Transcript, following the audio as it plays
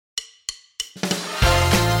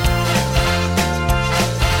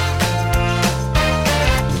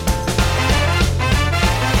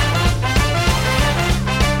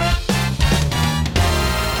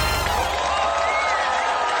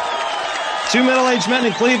Two middle-aged men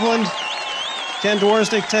in Cleveland. Ken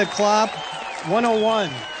Dworsnik, Ted Klopp. 101.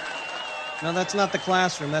 No, that's not the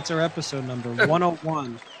classroom. That's our episode number,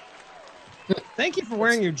 101. Thank you for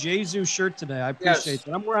wearing your Jesu shirt today. I appreciate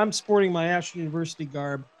that. I'm sporting my Ashland University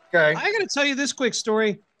garb. Okay. I got to tell you this quick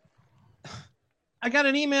story. I got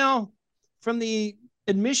an email from the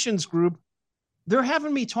admissions group. They're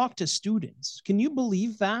having me talk to students. Can you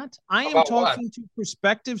believe that? I am talking to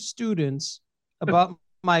prospective students about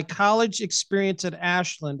my college experience at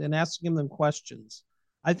Ashland and asking them questions.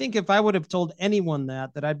 I think if I would have told anyone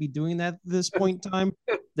that I'd be doing that at this point in time,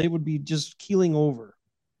 they would be just keeling over.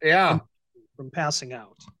 Yeah. From passing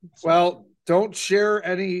out. So, well, don't share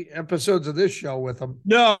any episodes of this show with them.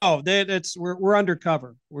 No, we're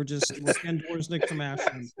undercover. We're Ken Dworsnik from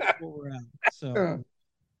Ashland. That's what we're at. So,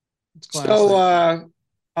 so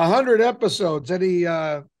 100 episodes. Any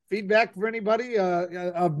feedback for anybody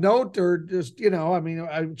of note, or just,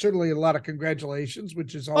 certainly a lot of congratulations,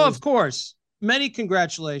 which is always. Oh, of course. Many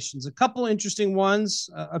congratulations. A couple interesting ones.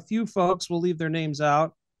 A few folks will leave their names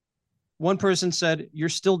out. One person said, "You're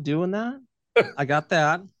still doing that?" I got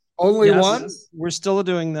that. Only one? We're still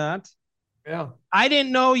doing that. Yeah. I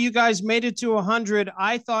didn't know you guys made it to 100.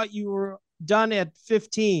 I thought you were done at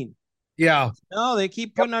 15. Yeah. No, they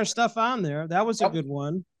keep putting our stuff on there. That was a good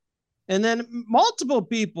one. And then multiple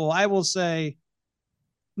people, I will say,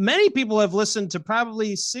 many people have listened to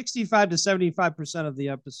probably 65 to 75% of the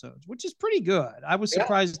episodes, which is pretty good. I was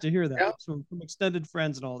surprised to hear that from extended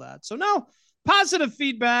friends and all that. So no, positive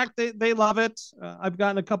feedback. They love it. I've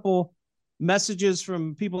gotten a couple messages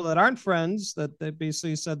from people that aren't friends that they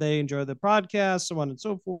basically said they enjoy the podcast, so on and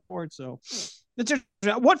so forth. So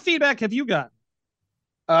what feedback have you got?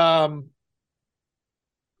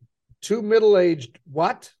 Two middle-aged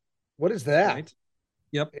what is that? Right.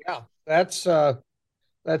 Yep. Yeah, that's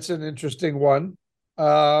an interesting one.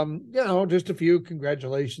 Just a few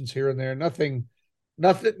congratulations here and there. Nothing,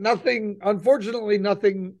 unfortunately,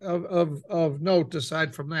 nothing of note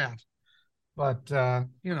aside from that. But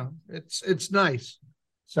it's nice.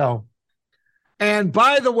 So, and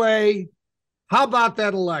by the way, how about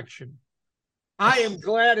that election? I am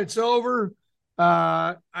glad it's over.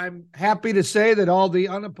 I'm happy to say that all the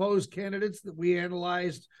unopposed candidates that we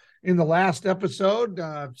analyzed in the last episode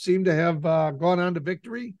seem to have gone on to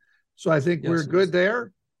victory. So I think we're good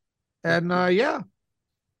there. And now we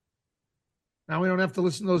don't have to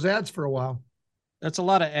listen to those ads for a while. That's a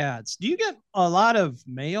lot of ads. Do you get a lot of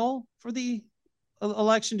mail for the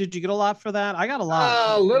election? Did you get a lot for that? I got a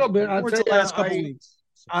lot. A little bit. I'll tell you, the last couple weeks.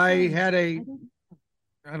 I had I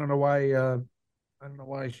don't know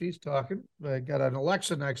why she's talking, but I got an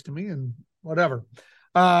Alexa next to me and whatever.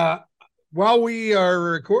 While we are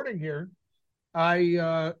recording here,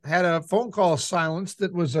 I had a phone call silenced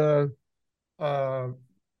that was a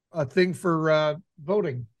thing for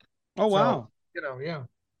voting. Oh, wow. So, yeah.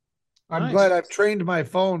 I'm glad I've trained my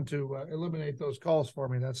phone to eliminate those calls for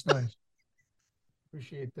me. That's nice.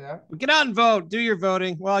 Appreciate that. Get out and vote. Do your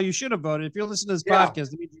voting. Well, you should have voted. If you're listening to this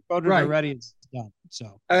podcast, it means you voted already. It's done.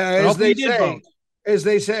 So, as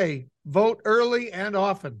they say, vote early and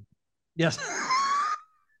often. Yes.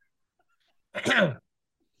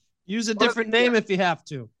 Use a different name if you have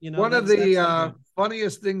to. One of the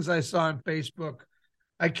funniest things I saw on Facebook,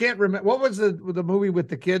 I can't remember. What was the movie with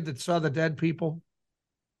the kid that saw the dead people?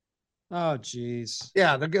 Oh, geez.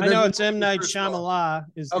 Yeah. I know it's M. Night Shyamalan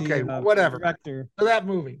is the whatever director for that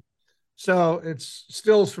movie. So it's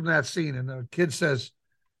stills from that scene. And the kid says,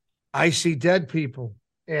 "I see dead people."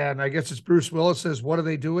 And I guess it's Bruce Willis says, "What are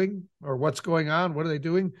they doing?" Or "What's going on? What are they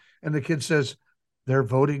doing?" And the kid says, "They're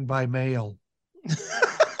voting by mail."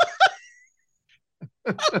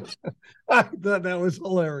 I thought that was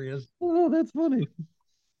hilarious. Oh, that's funny.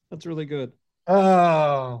 That's really good.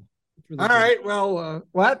 Oh, really all good. Right. Well,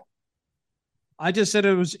 what? I just said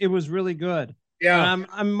it was really good. Yeah. And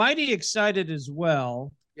I'm mighty excited as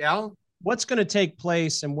well. Yeah. What's going to take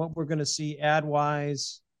place and what we're going to see ad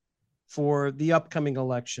wise for the upcoming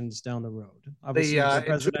elections down the road. Obviously, the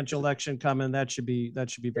presidential election coming. That should be very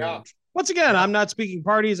interesting. Once again, I'm not speaking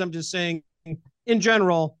parties. I'm just saying in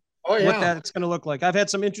general what that's going to look like. I've had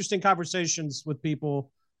some interesting conversations with people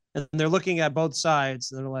and they're looking at both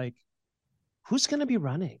sides and they're like, who's going to be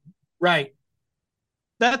running? Right.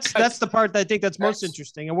 That's the part that I think that's most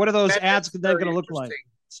interesting. And what are those ads then going to look like?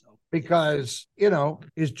 So. Because,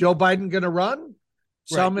 is Joe Biden going to run?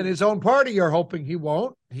 Some in his own party are hoping he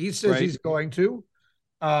won't. He says he's going to.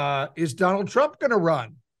 Is Donald Trump going to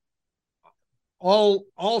run? All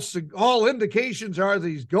indications are that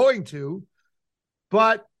he's going to,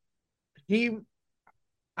 but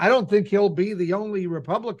I don't think he'll be the only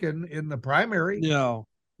Republican in the primary. No.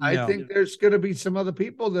 I No. think there's going to be some other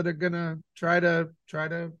people that are going to try to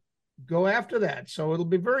go after that. So it'll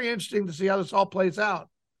be very interesting to see how this all plays out.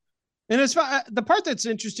 And it's the part that's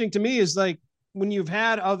interesting to me is like when you've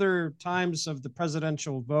had other times of the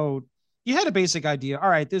presidential vote, you had a basic idea. All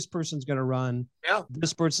right, this person's going to run. Yeah.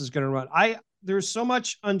 This person's going to run. There's so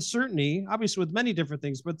much uncertainty, obviously with many different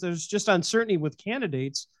things, but there's just uncertainty with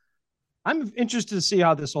candidates. I'm interested to see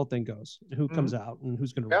how this whole thing goes, who comes out and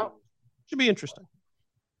who's going to run. Should be interesting.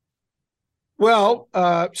 Well,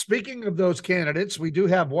 speaking of those candidates, we do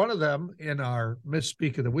have one of them in our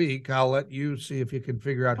Misspeak of the Week. I'll let you see if you can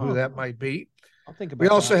figure out who that might be. I'll think about We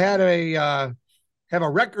also had have a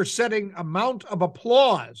record-setting amount of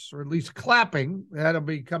applause, or at least clapping. That'll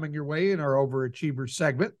be coming your way in our Overachievers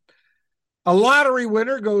segment. A lottery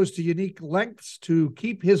winner goes to unique lengths to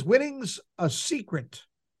keep his winnings a secret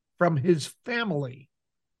from his family.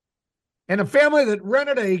 And a family that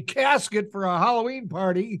rented a casket for a Halloween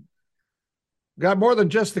party got more than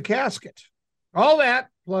just the casket. All that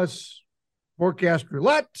plus forecast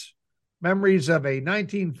roulette, memories of a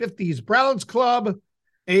 1950s Browns club,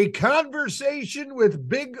 a conversation with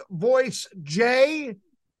Big Voice Jay,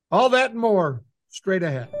 all that and more straight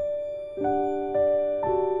ahead.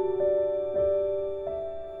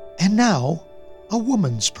 And now, a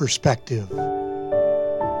woman's perspective.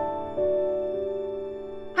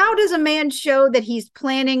 How does a man show that he's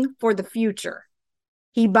planning for the future?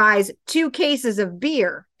 He buys 2 cases of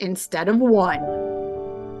beer instead of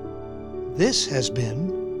 1. This has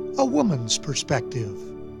been A Woman's Perspective.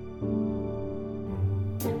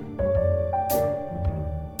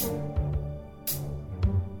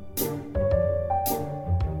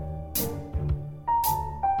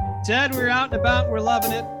 Ted, we're out and about. We're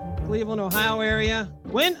loving it. Cleveland, Ohio area.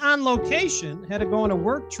 Went on location, had to go on a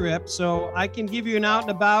work trip, so I can give you an out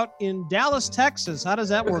and about in Dallas, Texas. How does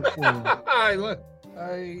that work for you?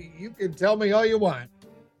 You can tell me all you want.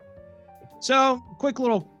 So, quick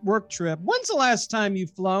little work trip. When's the last time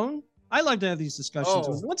you've flown? I like to have these discussions.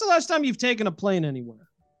 When's the last time you've taken a plane anywhere?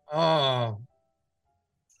 10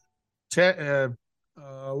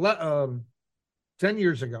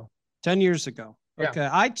 years ago. 10 years ago. Yeah. Okay.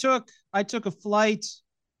 I took a flight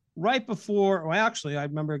right before, well, actually, I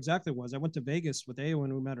remember exactly what it was. I went to Vegas with Aya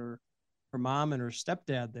when we met her mom and her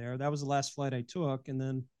stepdad there. That was the last flight I took. And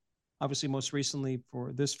then obviously most recently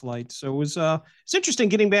for this flight. So it was, it's interesting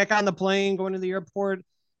getting back on the plane, going to the airport.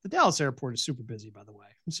 The Dallas airport is super busy, by the way.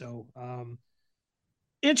 So,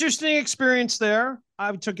 interesting experience there.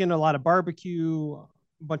 I took in a lot of barbecue, a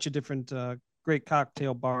bunch of different, great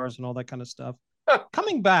cocktail bars and all that kind of stuff.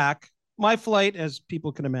 Coming back, my flight, as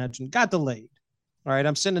people can imagine, got delayed. All right.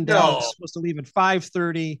 I'm sitting in Dallas, supposed to leave at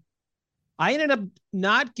 5:30. I ended up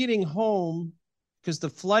not getting home because the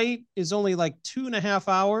flight is only like 2.5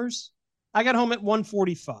 hours. I got home at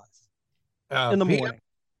 1:45 in the morning.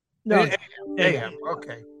 No, AM.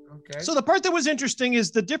 Okay. So the part that was interesting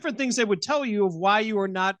is the different things they would tell you of why you were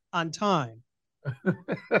not on time.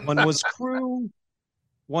 One was crew.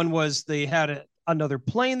 One was they had another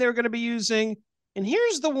plane they were going to be using. And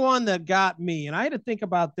here's the one that got me. And I had to think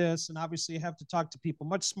about this. And obviously, I have to talk to people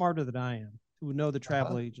much smarter than I am who know the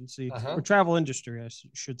travel agency or travel industry, I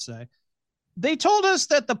should say. They told us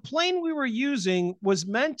that the plane we were using was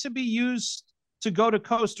meant to be used to go to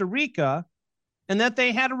Costa Rica and that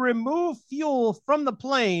they had to remove fuel from the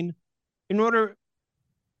plane in order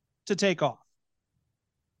to take off.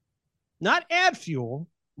 Not add fuel,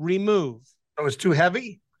 remove. It was too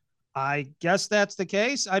heavy? I guess that's the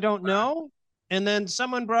case. I don't know. And then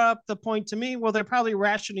someone brought up the point to me, well, they're probably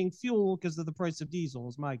rationing fuel because of the price of diesel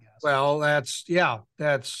is my guess. Well, that's.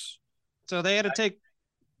 So they had to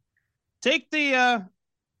take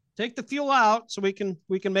the fuel out so we can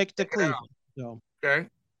make it to Cleveland. So okay.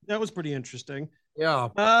 That was pretty interesting. Yeah.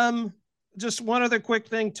 Just one other quick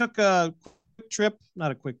thing. Took a quick trip,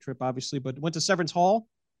 not a quick trip, obviously, but went to Severance Hall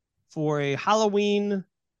for a Halloween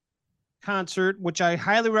concert, which I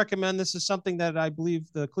highly recommend. This is something that I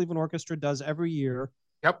believe the Cleveland Orchestra does every year.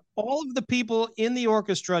 Yep. All of the people in the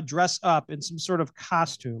orchestra dress up in some sort of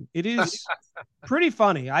costume. It is pretty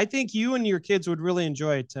funny. I think you and your kids would really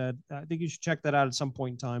enjoy it, Ted. I think you should check that out at some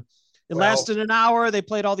point in time. It lasted an hour. They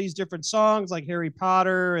played all these different songs like Harry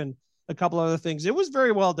Potter and a couple other things. It was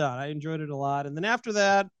very well done. I enjoyed it a lot. And then after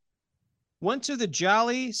that, went to the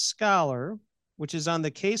Jolly Scholar, which is on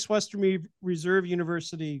the Case Western Reserve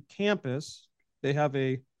University campus. They have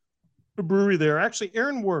a brewery there. Actually,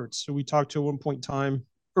 Aaron Wirtz, who we talked to at one point in time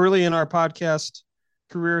early in our podcast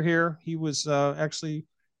career here, he was actually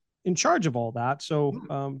in charge of all that.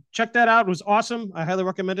 So check that out. It was awesome. I highly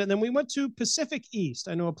recommend it. And then we went to Pacific East.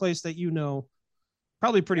 I know a place that you know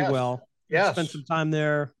probably pretty well. Yes. Spent some time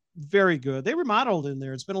there. Very good. They remodeled in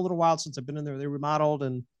there. It's been a little while since I've been in there. They remodeled,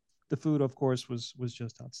 and the food, of course, was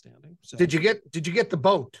just outstanding. So Did you get the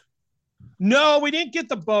boat? No, we didn't get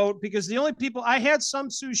the boat because the only people I had some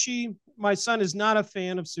sushi. My son is not a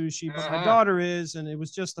fan of sushi, but my daughter is, and it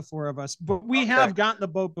was just the 4 of us. But we have gotten the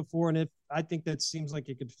boat before, and I think that seems like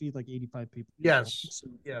it could feed like 85 people. Yes. So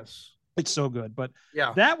Yes. it's so good. But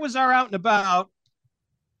Yeah. that was our out and about.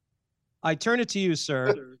 I turn it to you,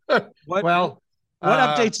 sir. What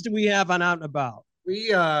updates do we have on out and about?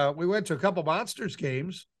 We went to a couple Monsters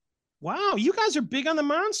games. Wow, you guys are big on the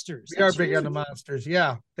Monsters. We are big on the Monsters.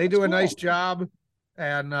 Yeah, they do a nice job,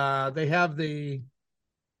 and they have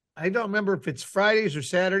I don't remember if it's Fridays or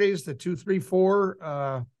Saturdays. The 2, 3,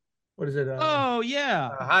 4. What is it? Oh yeah,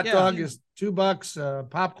 a hot dog is $2,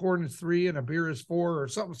 popcorn is $3, and a beer is $4, or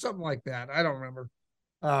something like that. I don't remember,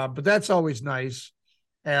 but that's always nice.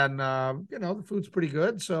 And the food's pretty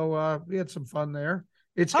good, so we had some fun there.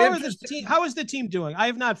 It's how is the team doing? I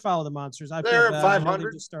have not followed the Monsters. They're at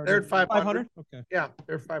 500. They're at 500. Okay. Yeah,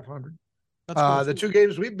 they're 500. That's cool. The 2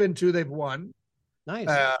 games we've been to, they've won. Nice.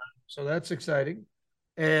 So that's exciting,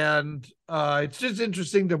 and it's just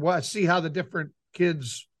interesting to see how the different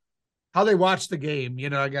kids how they watch the game.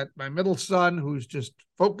 I got my middle son who's just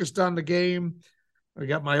focused on the game. I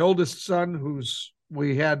got my oldest son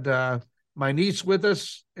we had my niece with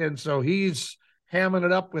us, and so he's hamming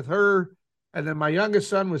it up with her. And then my youngest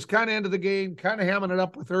son was kind of into the game, kind of hamming it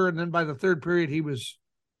up with her. And then by the 3rd period, he was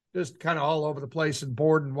just kind of all over the place and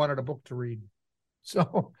bored and wanted a book to read.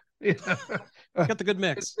 So, got the good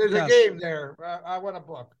mix. There's a game there. I want a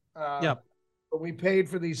book. Yeah. But we paid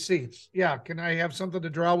for these seats. Yeah. Can I have something to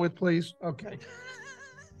draw with, please? Okay.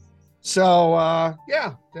 So,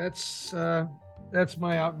 that's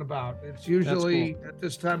my out and about. It's usually at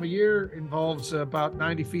this time of year involves about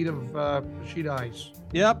 90 feet of sheet ice.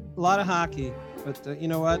 Yep, a lot of hockey, but you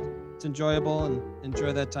know what? It's enjoyable, and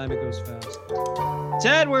enjoy that time. It goes fast.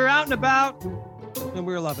 Ted, we're out and about, and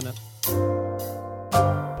we're loving it.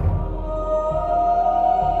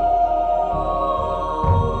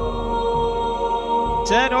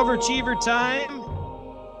 Ted, overachiever time.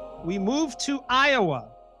 We move to Iowa.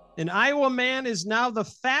 An Iowa man is now the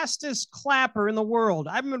fastest clapper in the world.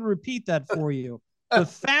 I'm going to repeat that for you. The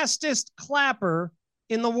fastest clapper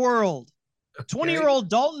in the world. 20-year-old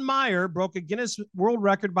Dalton Meyer broke a Guinness World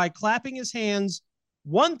Record by clapping his hands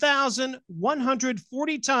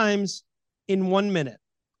 1,140 times in 1 minute.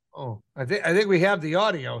 Oh, I think we have the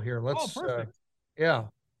audio here. Let's. Perfect. Yeah.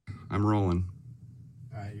 I'm rolling.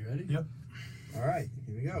 All right, you ready? Yep. All right,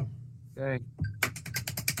 here we go. Okay.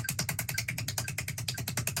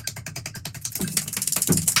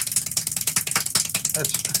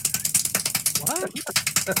 That's what?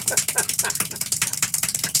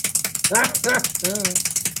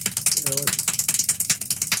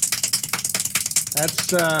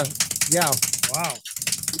 That's yeah. Wow.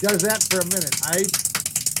 He does that for a minute. I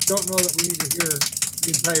don't know that we need to hear the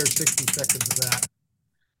entire 60 seconds of that.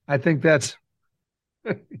 I think that's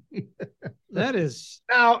that is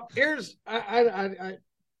now here's I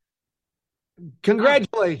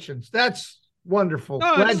congratulations. That's wonderful.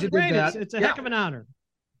 No, Glad you did that. It's a heck of an honor.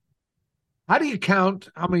 How do you count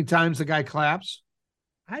how many times the guy claps?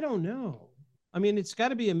 I don't know. I mean, it's got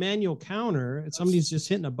to be a manual counter. Somebody's just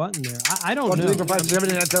hitting a button there. I don't know. I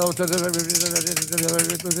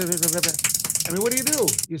mean, what do?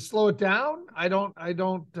 You slow it down? I don't.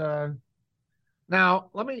 Now,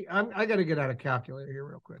 I got to get out a calculator here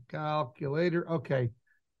real quick. Calculator. Okay.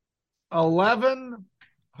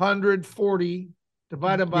 1,140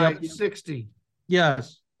 divided by 60.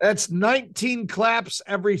 Yes. That's 19 claps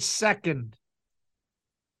every second.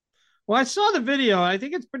 Well, I saw the video. I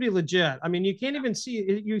think it's pretty legit. I mean, you can't even see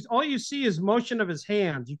it. All you see is motion of his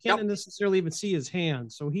hands. You can't necessarily even see his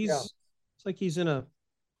hands. So it's like he's in a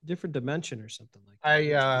different dimension or something like that.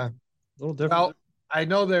 A little different. Well, I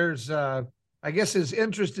know there's I guess his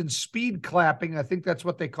interest in speed clapping, I think that's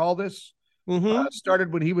what they call this,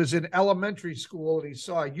 started when he was in elementary school and he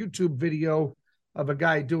saw a YouTube video of a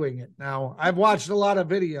guy doing it. Now, I've watched a lot of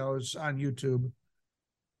videos on YouTube.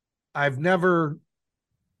 I've never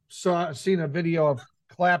seen a video of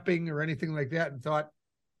clapping or anything like that and thought,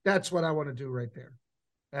 that's what I want to do right there.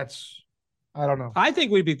 I don't know. I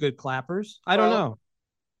think we'd be good clappers. I don't know.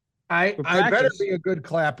 I better be a good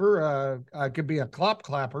clapper. I could be a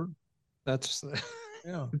clapper. That's it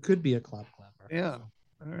could be a clapper. Yeah.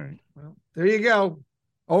 All right. Well, there you go.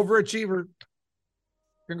 Overachiever.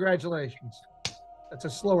 Congratulations. That's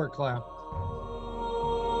a slower clap.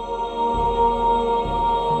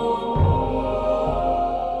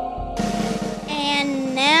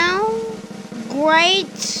 And now,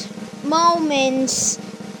 great moments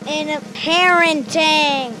in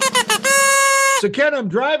parenting. So, Ken, I'm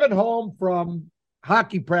driving home from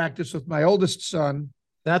hockey practice with my oldest son.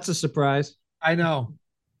 That's a surprise. I know.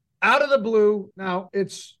 Out of the blue, now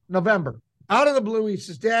it's November. Out of the blue, he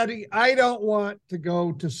says, Daddy, I don't want to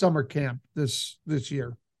go to summer camp this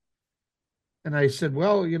year. And I said,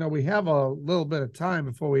 well, we have a little bit of time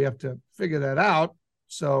before we have to figure that out.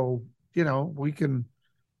 So, maybe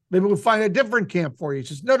we'll find a different camp for you. He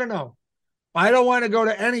says, no. I don't want to go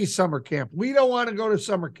to any summer camp. We don't want to go to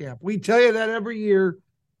summer camp. We tell you that every year.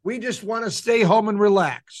 We just want to stay home and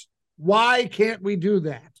relax. Why can't we do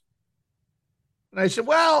that? And I said,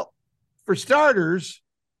 well, for starters,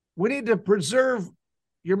 we need to preserve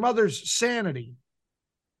your mother's sanity.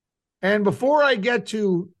 And before I get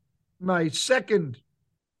to my second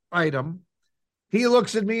item, he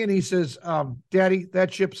looks at me and he says, Daddy,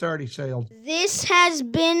 that ship's already sailed. This has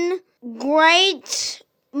been great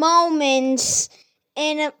moments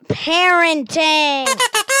in parenting.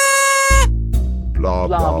 Blah,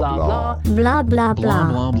 blah, blah. Blah, blah, blah. Blah, blah, blah.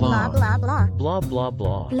 Blah, blah, blah. Blah, blah,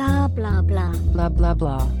 blah. Blah, blah, blah. Blah, blah,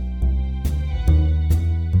 blah.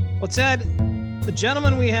 Well, Ted, the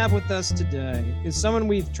gentleman we have with us today is someone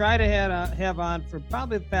we've tried to have on for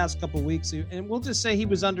probably the past couple of weeks, and we'll just say he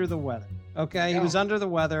was under the weather. Okay, Yeah. He was under the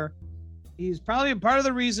weather. He's probably a part of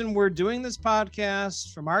the reason we're doing this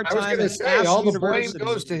podcast from our I was time going to at say, Ashland all the blame University.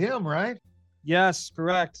 goes to him, right? Yes,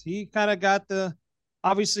 correct. He kind of got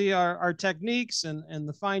obviously our techniques and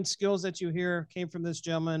the fine skills that you hear came from this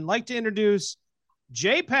gentleman. I'd like to introduce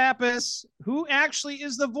Jay Pappas, who actually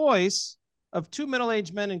is the voice of two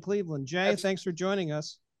middle-aged men in Cleveland. Jay, thanks for joining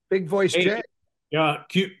us. Big voice, Hey. Jay. Yeah,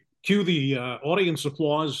 cue the audience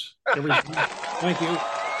applause. Everything. Thank you.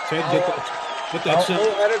 Ted, get that sound,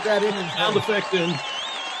 We'll edit that in. sound effect in.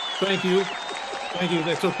 Thank you.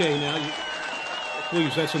 That's okay now.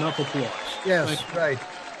 Please, that's enough applause. Yes, Thank you. right.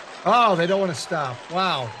 Oh, they don't want to stop.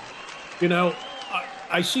 Wow.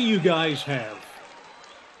 I see you guys have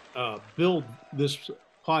built this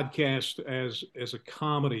podcast as a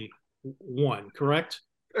comedy one, correct?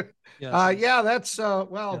 Yes. Yeah, that's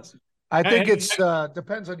well, Yes. I think Hey, it's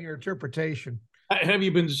depends on your interpretation. Have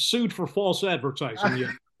you been sued for false advertising yet?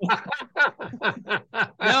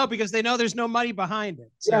 No, because they know there's no money behind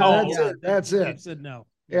it. So, Yeah, that's it. That's they it. said no.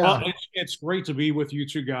 Yeah. Well, it's great to be with you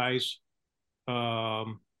two guys.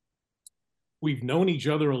 We've known each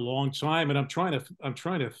other a long time, and I'm trying to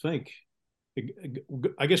think.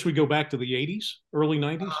 I guess we go back to the 80s, early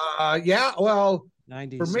 90s. Yeah, well,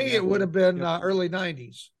 90s. for me, yeah. it would have been Yep. early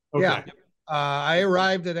 90s. Okay. Yeah. I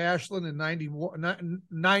arrived at Ashland in 91.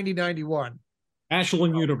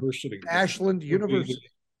 Ashland University. Ashland University.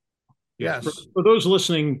 Yeah. Yes. For those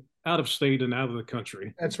listening out of state and out of the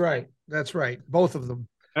country, That's right. That's right. Both of them.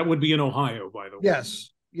 that would be in Ohio, by the way. Yes.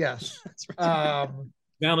 Yes. That's right.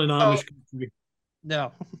 Down in Amish country,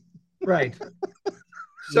 No. Right.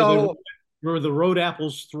 So where the road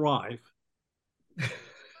apples thrive.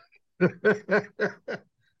 This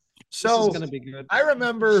so is going to be good. I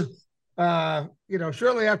remember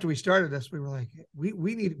shortly after we started this, we were like, we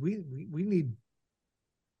need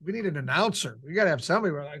an announcer. We got to have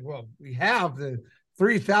somebody. We're like, well, we have the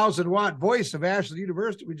 3,000 watt voice of Ashland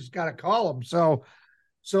University. We just got to call them. So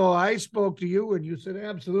I spoke to you and you said,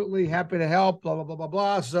 absolutely happy to help, blah, blah, blah, blah,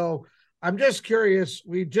 blah. So I'm just curious.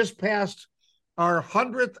 We just passed our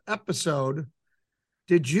 100th episode.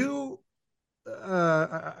 Did you,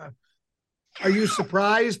 are you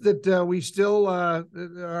surprised that we still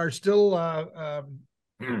are still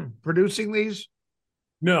producing these?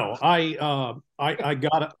 No, I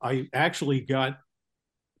actually got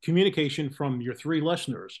communication from your three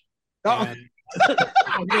listeners. Oh.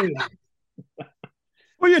 And-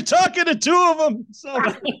 Well, you're talking to two of them. So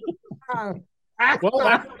well,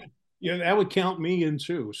 that would count me in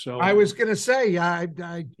too. So I was going to say,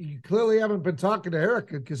 you clearly haven't been talking to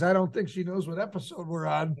Erica because I don't think she knows what episode we're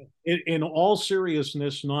on. in all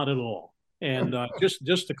seriousness, not at all. And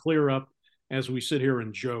just to clear up, as we sit here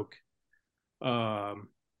and joke, Ted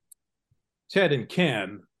and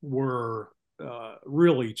Ken were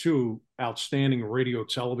really two outstanding radio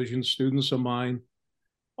television students of mine.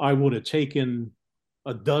 I would have taken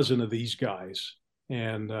a dozen of these guys,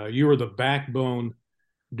 and you were the backbone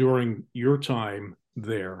during your time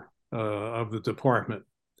there of the department.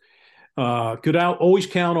 Could I always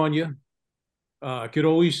count on you? Could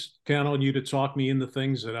always count on you to talk me into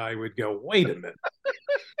things that I would go, wait a minute.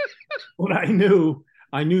 But I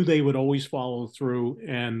knew they would always follow through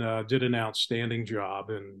and did an outstanding job.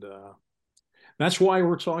 And that's why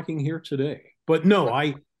we're talking here today. But no,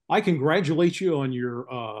 I congratulate you on your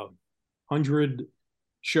 100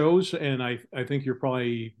 shows. And I think you're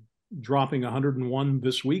probably dropping 101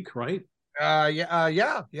 this week, right?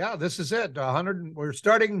 Yeah. This is it. 100. We're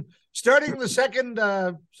starting the second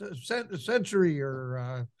century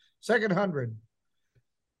or second 100.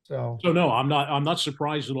 So no, I'm not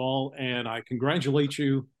surprised at all, and I congratulate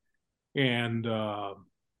you. And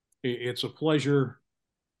it's a pleasure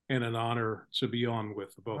and an honor to be on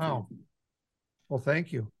with both of you. Well,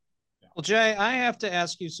 thank you. Well, Jay, I have to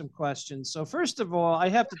ask you some questions. So first of all, I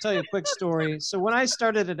have to tell you a quick story. So when I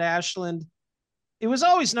started at Ashland, it was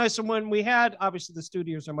always nice. And when we had, obviously the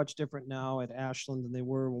studios are much different now at Ashland than they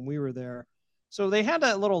were when we were there. So they had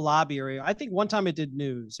that little lobby area. I think one time it did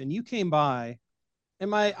news and you came by,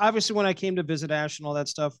 and obviously when I came to visit Ashland, all that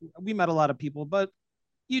stuff, we met a lot of people, but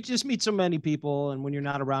you just meet so many people. And when you're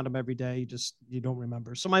not around them every day, you don't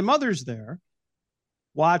remember. So my mother's there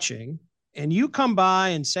watching, and you come by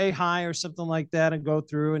and say hi or something like that and go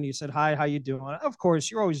through, and you said, hi, how you doing? Of course,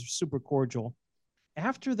 you're always super cordial.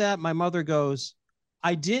 After that, my mother goes,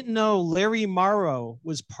 I didn't know Larry Morrow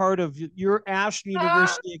was part of your Ashland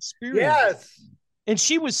University experience. Yes. And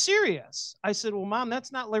she was serious. I said, well, Mom,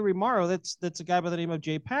 that's not Larry Morrow. That's a guy by the name of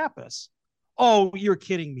Jay Pappas. Oh, you're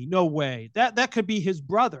kidding me. No way. That could be his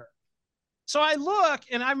brother. So I look,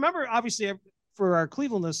 and I remember, obviously, for our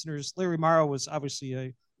Cleveland listeners, Larry Morrow was obviously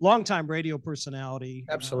a longtime radio personality.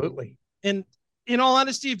 Absolutely. And in all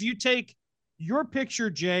honesty, if you take your picture,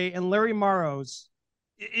 Jay, and Larry Morrow's,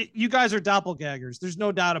 you guys are doppelgangers. There's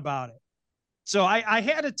no doubt about it. So I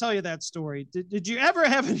had to tell you that story. Did you ever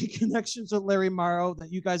have any connections with Larry Morrow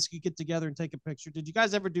that you guys could get together and take a picture? Did you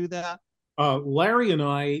guys ever do that? Larry and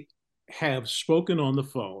I have spoken on the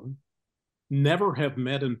phone, never have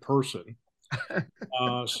met in person.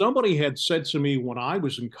 Somebody had said to me when I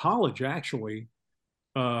was in college, actually,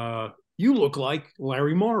 you look like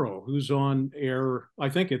Larry Morrow, who's on air. I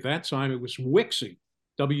think at that time it was Wixie,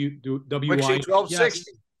 Wixie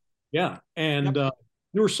 1260. Yeah. And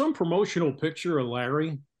there was some promotional picture of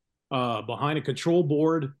Larry behind a control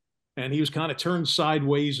board, and he was kind of turned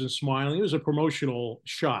sideways and smiling. It was a promotional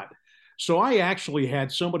shot. So I actually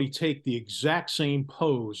had somebody take the exact same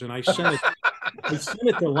pose, and I sent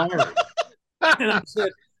it to Larry. And I said,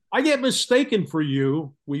 I get mistaken for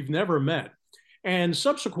you. We've never met. And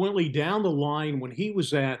subsequently down the line, when he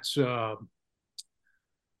was at, I'm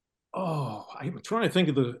trying to think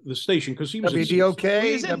of the station, because he was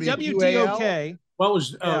WDOK, WDOK. Well, it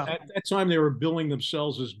was at that time they were billing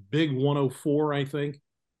themselves as Big 104, I think.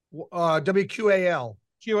 WQAL.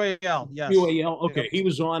 QAL, yes. QAL. Okay, he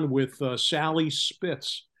was on with Sally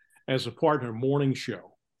Spitz as a partner, morning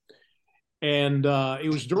show. And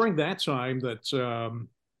it was during that time that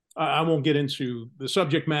I won't get into the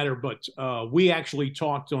subject matter, but we actually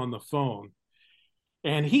talked on the phone.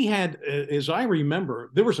 And he had, as I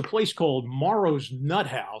remember, there was a place called Morrow's Nut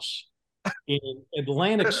House in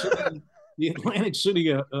Atlantic City, the Atlantic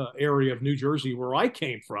City area of New Jersey, where I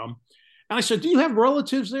came from. And I said, do you have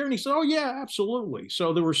relatives there? And he said, oh, yeah, absolutely.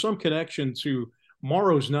 So there was some connection to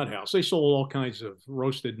Morrow's Nut House. They sold all kinds of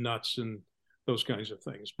roasted nuts and those kinds of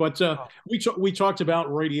things. But we talked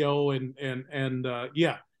about radio and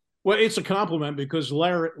yeah. Well, it's a compliment because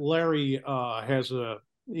Larry has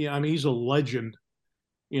he's a legend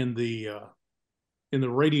in the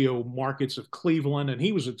radio markets of Cleveland, and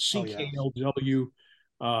he was at CKLW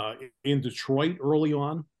in Detroit early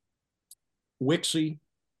on, Wixie,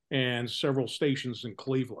 and several stations in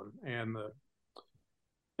Cleveland, and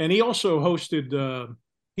he also hosted.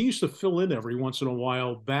 He used to fill in every once in a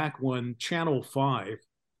while back when Channel 5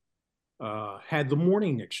 had the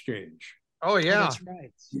Morning Exchange. Oh yeah, that's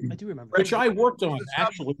right. I do remember. Which I worked on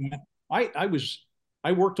actually.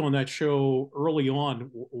 I worked on that show early on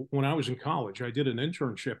when I was in college. I did an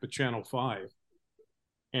internship at Channel 5,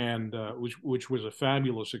 and which was a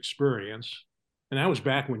fabulous experience. And that was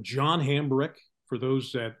back when John Hambrick, for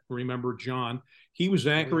those that remember John, he was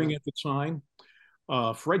anchoring at the time.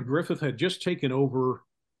 Fred Griffith had just taken over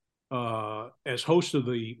as host of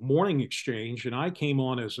the Morning Exchange, and I came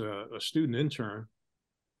on as a student intern.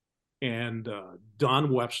 And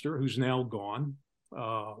Don Webster, who's now gone,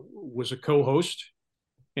 was a co-host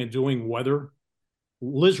and doing weather.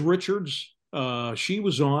 Liz Richards, she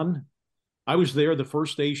was on. I was there the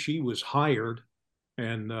first day she was hired,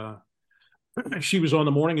 and she was on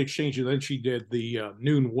the Morning Exchange, and then she did the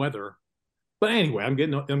noon weather. But anyway, I'm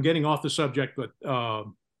getting off the subject. But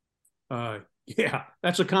yeah,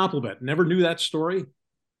 that's a compliment. Never knew that story.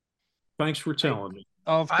 Thanks for telling me.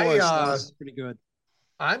 Oh, of course, that's pretty good.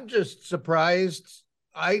 I'm just surprised.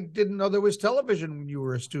 I didn't know there was television when you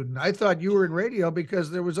were a student. I thought you were in radio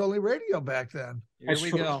because there was only radio back then. Here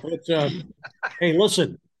we go. But, hey,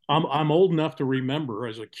 listen, I'm old enough to remember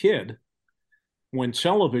as a kid when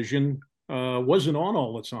television wasn't on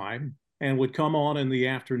all the time and would come on in the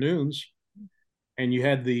afternoons, and you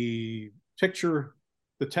had the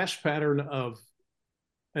test pattern of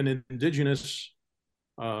an indigenous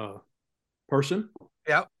person.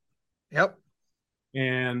 Yep.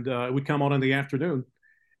 And it would come on in the afternoon.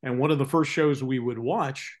 And one of the first shows we would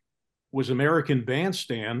watch was American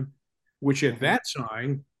Bandstand, which at that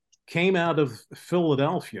time came out of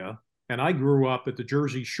Philadelphia. And I grew up at the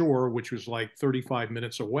Jersey Shore, which was like 35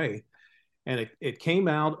 minutes away. And it came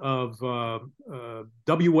out of WFIL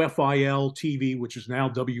TV, which is now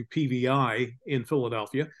WPVI in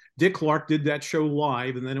Philadelphia. Dick Clark did that show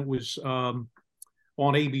live, and then it was on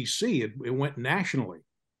ABC. It went nationally.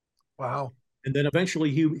 Wow. And then eventually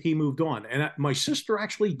he moved on. And my sister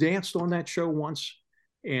actually danced on that show once.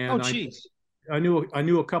 And I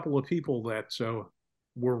knew a couple of people that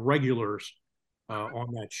were regulars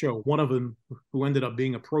on that show. One of them who ended up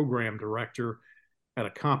being a program director at a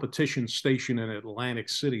competition station in Atlantic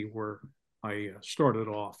City, where I started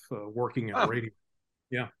off working in radio.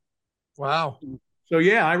 Yeah. Wow. So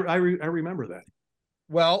yeah, I remember that.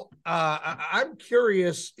 Well, I'm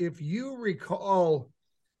curious if you recall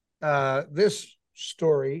this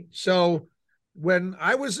story. So when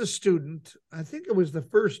I was a student, I think it was the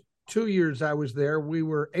first 2 years I was there, we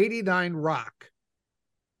were 89 Rock.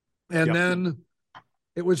 And then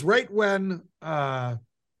it was right when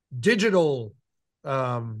digital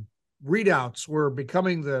readouts were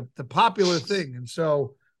becoming the popular thing. And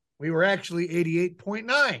so we were actually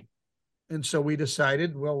 88.9. And so we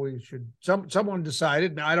decided, well, we should, someone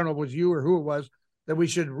decided, now I don't know if it was you or who it was, that we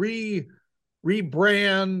should rebrand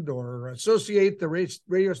or associate the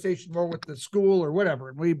radio station more with the school or whatever.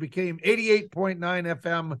 And we became 88.9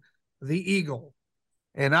 FM, The Eagle.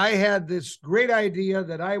 And I had this great idea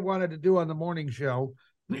that I wanted to do on the morning show.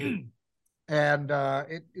 And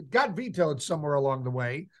it got vetoed somewhere along the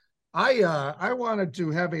way. I wanted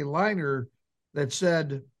to have a liner that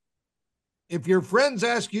said, if your friends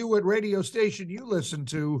ask you what radio station you listen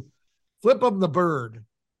to, flip them the bird.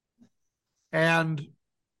 And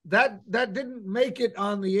that didn't make it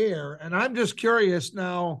on the air. And I'm just curious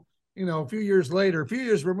now, a few years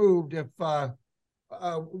removed, if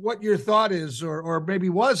what your thought is, or maybe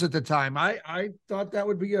was at the time. I thought that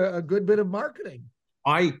would be a good bit of marketing.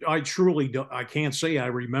 I truly don't. I can't say I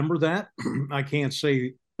remember that. I can't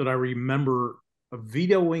say that I remember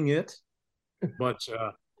vetoing it, but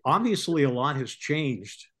obviously a lot has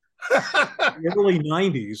changed. The early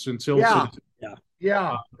 90s until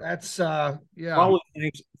that's probably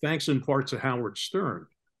thanks in part to Howard Stern.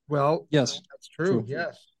 Well, yes, that's true.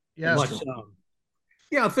 Yes. But,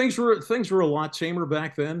 things were a lot tamer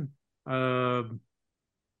back then. When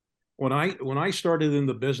I started in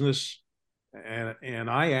the business, and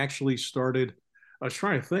I actually started, I was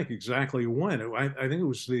trying to think exactly when. I think it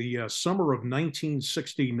was the summer of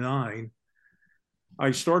 1969.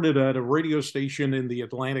 I started at a radio station in the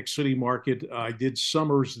Atlantic City market. I did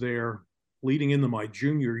summers there leading into my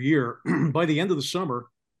junior year. By the end of the summer,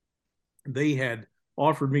 they had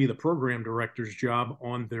offered me the program director's job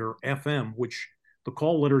on their FM, which the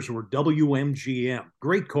call letters were WMGM.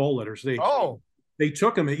 Great call letters. They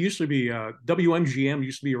took them. It used to be WMGM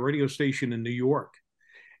used to be a radio station in New York,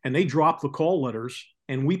 and they dropped the call letters,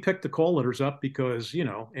 and we picked the call letters up because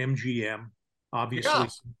MGM obviously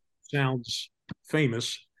sounds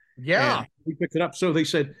famous. Yeah, and we picked it up. So they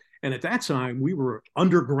said, and at that time we were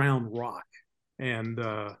underground rock, and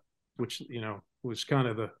which was kind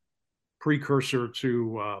of the precursor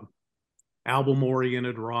to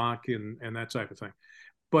album-oriented rock and that type of thing.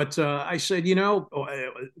 But I said,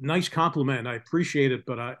 nice compliment. I appreciate it,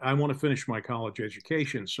 but I want to finish my college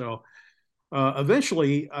education. So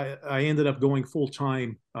eventually I ended up going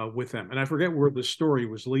full-time with them. And I forget where the story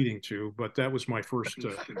was leading to, but that was my first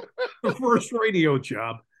radio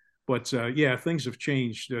job. But things have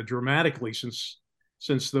changed dramatically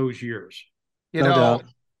since those years. I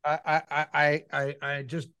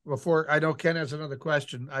just, before, I know Ken has another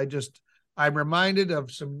question. I'm reminded of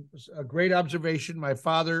a great observation my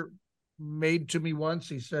father made to me once.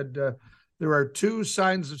 He said, there are two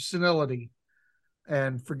signs of senility,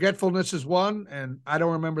 and forgetfulness is one, and I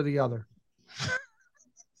don't remember the other.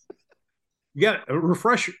 Yeah,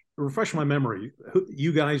 refresh my memory.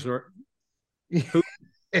 You guys are who?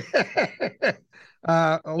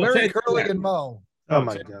 Larry Curly and Mo. Oh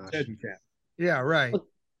my gosh. Yeah, right.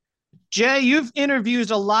 Jay, you've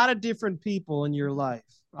interviewed a lot of different people in your life.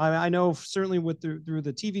 I know certainly through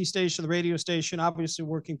the TV station, the radio station, obviously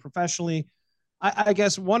working professionally. I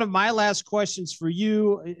guess one of my last questions for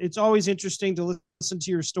you, it's always interesting to listen to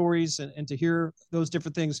your stories and to hear those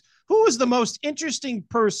different things. Who was the most interesting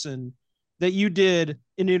person that you did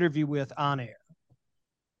an interview with on air?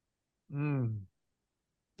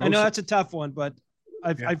 I know that's a tough one, but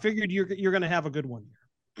I figured you're going to have a good one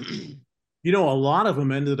here. You know, a lot of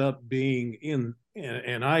them ended up being in,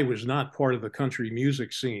 and I was not part of the country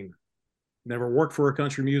music scene. Never worked for a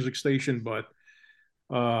country music station, but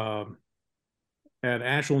at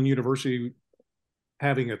Ashland University,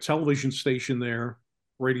 having a television station there,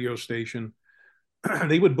 radio station,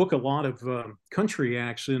 they would book a lot of country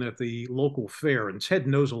acts in at the local fair. And Ted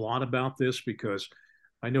knows a lot about this because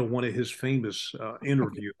I know one of his famous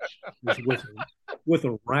interviews was with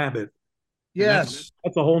a rabbit. Yes.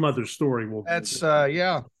 That's a whole nother story.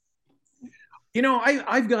 Yeah. You know,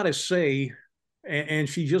 I've got to say, and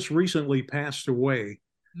she just recently passed away,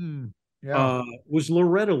 was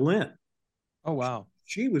Loretta Lynn. Oh, wow.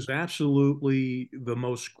 She was absolutely the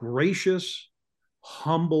most gracious,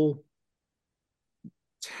 humble,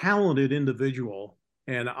 talented individual.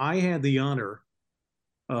 And I had the honor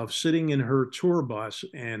of sitting in her tour bus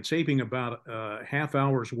and taping about a half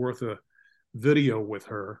hour's worth of video with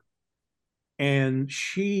her. And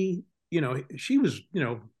she was,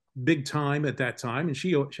 big time at that time. And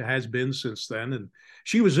she has been since then. And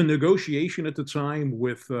she was in negotiation at the time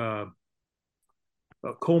with a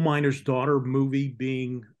Coal Miner's Daughter movie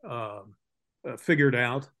being figured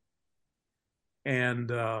out.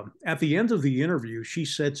 And at the end of the interview, she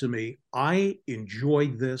said to me, I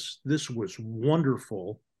enjoyed this. This was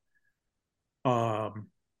wonderful.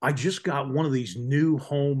 I just got one of these new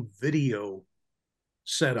home video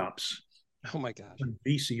setups. Oh, my gosh. When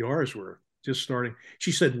VCRs were just starting.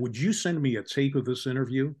 She said, would you send me a tape of this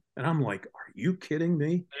interview? And I'm like, are you kidding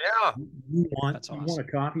me? Yeah. You want a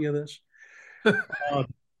copy of this?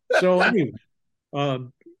 So anyway,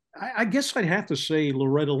 I guess I'd have to say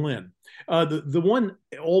Loretta Lynn. The one,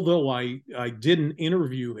 although I didn't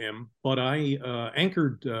interview him, but I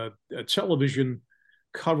anchored a television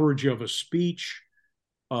coverage of a speech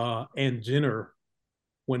and dinner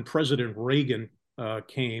when President Reagan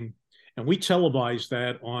came, and we televised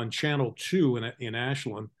that on Channel 2 in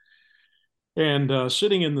Ashland. And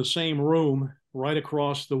sitting in the same room right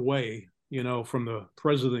across the way, from the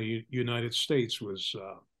President of the United States was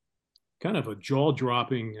kind of a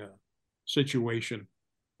jaw-dropping situation,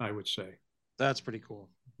 I would say. That's pretty cool.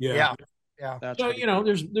 Yeah. That's So, cool.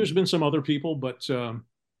 there's been some other people, but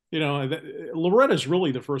Loretta's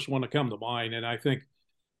really the first one to come to mind, and I think,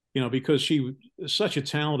 because she was such a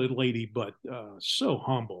talented lady, but so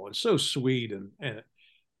humble and so sweet, and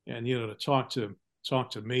to talk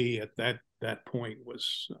to me at that point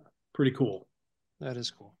was pretty cool. That is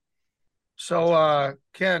cool. So,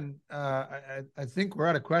 Ken, I think we're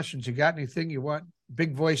out of questions. You got anything you want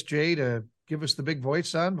Big Voice Jay to give us the big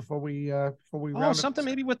voice on before we round something up?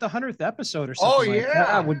 Maybe with the 100th episode or something.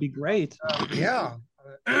 That would be great.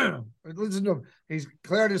 Listen to him. He's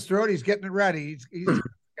cleared his throat. He's getting it ready. He's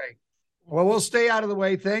okay. Well, we'll stay out of the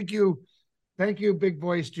way. Thank you, Big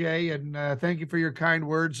Voice Jay, and thank you for your kind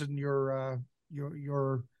words and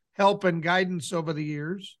your help and guidance over the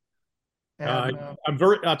years. And,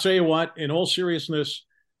 I'll tell you what, in all seriousness,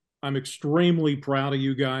 I'm extremely proud of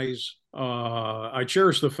you guys. I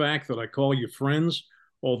cherish the fact that I call you friends,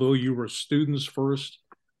 although you were students first,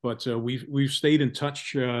 but we've stayed in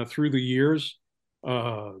touch through the years.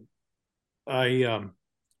 I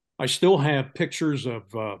still have pictures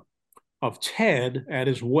of Ted at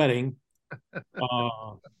his wedding.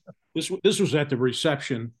 This was at the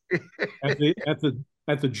reception at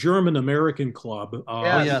the German American Club.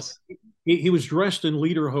 Yes. He was dressed in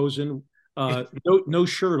lederhosen, no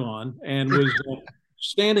shirt on, and was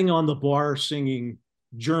standing on the bar singing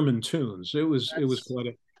German tunes. It was quite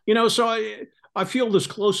a, so I feel this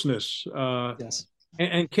closeness. Yes.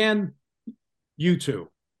 And Ken, you too.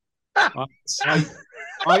 I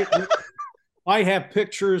have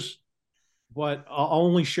pictures, but I'll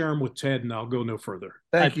only share them with Ted, and I'll go no further.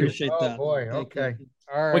 Thank you. Appreciate that. Oh boy. Okay.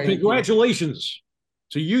 All right. But congratulations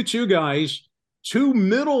to you two guys, two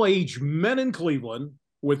middle-aged men in Cleveland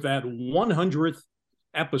with that 100th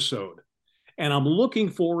episode. And I'm looking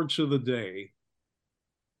forward to the day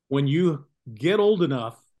when you get old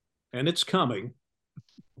enough, and it's coming,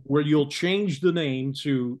 where you'll change the name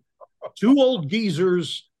to Two Old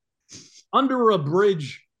Geezers Under a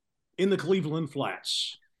Bridge in the Cleveland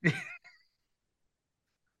Flats.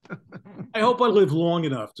 I hope I live long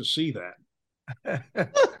enough to see that.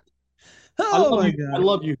 I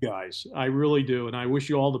love you guys. I really do. And I wish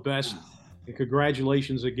you all the best. And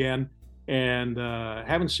congratulations again. And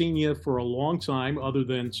haven't seen you for a long time other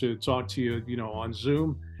than to talk to you, on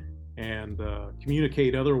Zoom and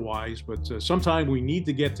communicate otherwise. But sometime we need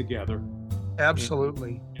to get together.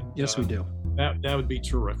 Absolutely. Yes, we do. That would be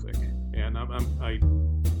terrific. And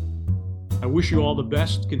I wish you all the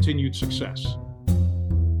best, continued success.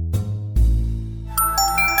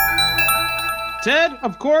 Ted,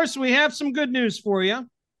 of course, we have some good news for you.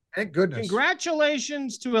 Thank goodness.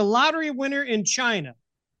 Congratulations to a lottery winner in China.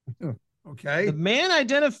 Okay. The man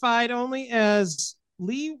identified only as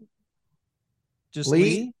Lee. Just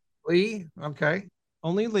Lee. Lee. Okay.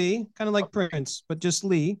 Only Lee, kind of like Prince, but just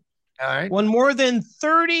Lee. All right. Won more than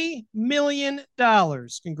 $30 million.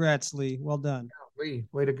 Congrats, Lee. Well done. Lee,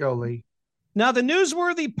 way to go, Lee. Now, the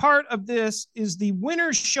newsworthy part of this is the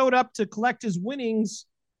winner showed up to collect his winnings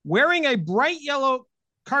wearing a bright yellow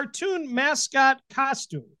cartoon mascot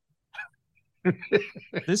costume.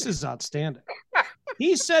 This is outstanding.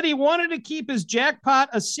 He said he wanted to keep his jackpot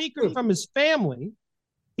a secret from his family.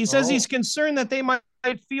 He says he's concerned that they might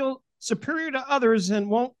feel superior to others and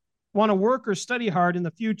won't want to work or study hard in the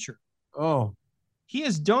future. Oh. He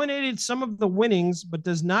has donated some of the winnings, but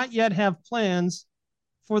does not yet have plans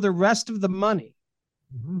for the rest of the money.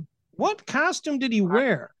 Mm-hmm. What costume did he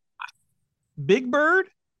wear? Big Bird?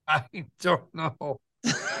 I don't know.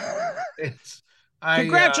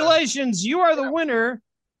 Congratulations, you are the winner.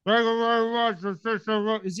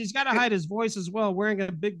 He's got to hide his voice as well, wearing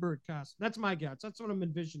a Big Bird costume. That's my guess. That's what I'm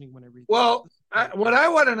envisioning when I read. Well, what I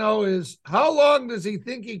want to know is how long does he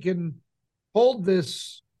think he can hold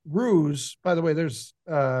this ruse? By the way, there's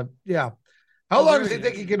how long does he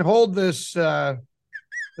think he can hold this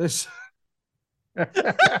this? You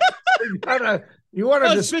want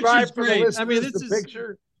to describe for the listeners the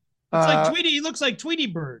picture? It's like Tweety. He looks like Tweety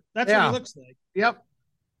Bird. That's what he looks like. Yep.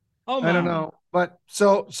 Oh, my. I don't know. But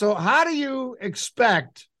so how do you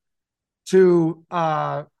expect to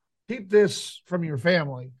keep this from your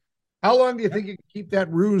family? How long do you think you can keep that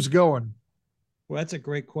ruse going? Well, that's a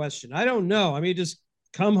great question. I don't know. I mean, just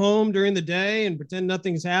come home during the day and pretend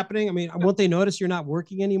nothing's happening. I mean, won't they notice you're not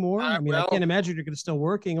working anymore? I mean, I can't imagine you're going to still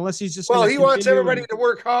working unless he's just. Well, he wants everybody to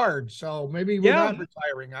work hard, so maybe we're not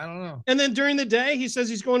retiring. I don't know. And then during the day, he says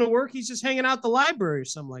he's going to work. He's just hanging out at the library or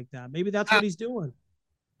something like that. Maybe that's what he's doing.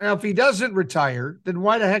 Now, if he doesn't retire, then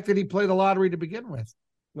why the heck did he play the lottery to begin with?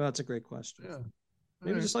 Well, that's a great question. Yeah.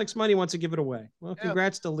 Maybe just likes money, wants to give it away. Well,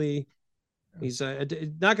 congrats to Lee. He's not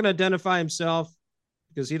going to identify himself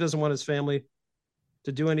because he doesn't want his family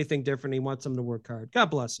to do anything different. He wants them to work hard. God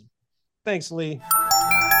bless him. Thanks, Lee.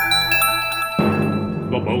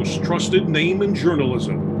 The most trusted name in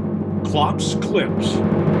journalism, Klopp's Clips.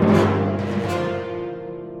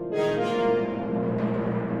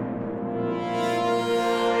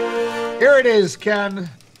 Here it is, Ken.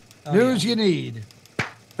 News you need.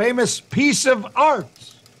 Famous piece of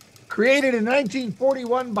art created in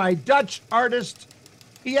 1941 by Dutch artist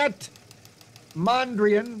Piet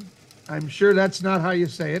Mondrian. I'm sure that's not how you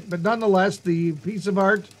say it, but nonetheless, the piece of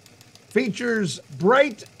art features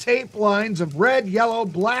bright tape lines of red, yellow,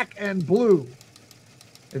 black, and blue.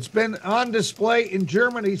 It's been on display in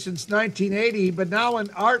Germany since 1980, but now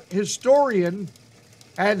an art historian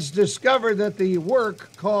has discovered that the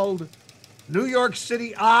work, called New York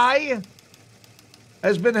City Eye,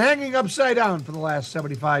 has been hanging upside down for the last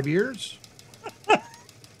 75 years.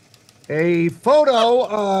 A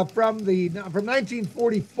photo from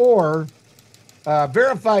 1944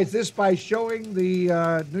 verifies this by showing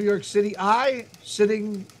the New York City Eye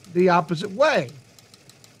sitting the opposite way.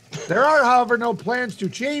 There are, however, no plans to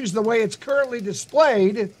change the way it's currently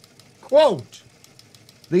displayed. Quote,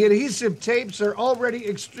 the adhesive tapes are already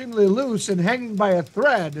extremely loose and hanging by a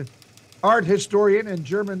thread, art historian and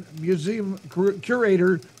German museum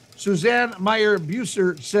curator Suzanne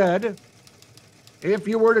Meyer-Buser said. If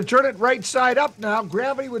you were to turn it right side up now,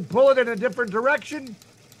 gravity would pull it in a different direction.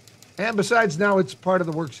 And besides, now it's part of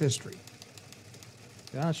the work's history.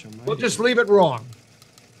 Gosh, we'll just leave it wrong.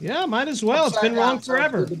 Yeah, might as well. It's been wrong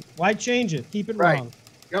forever. Why change it? Keep it wrong.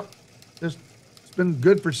 Yep. It's been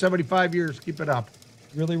good for 75 years. Keep it up.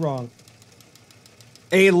 Really wrong.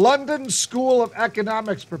 A London School of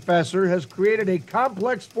Economics professor has created a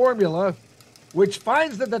complex formula which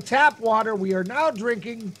finds that the tap water we are now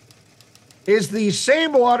drinking is the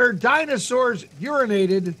same water dinosaurs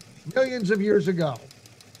urinated millions of years ago.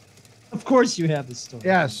 Of course you have the story.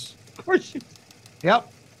 Yes. Of course you do.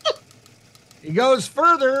 Yep. He goes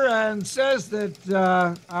further and says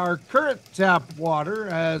that our current tap water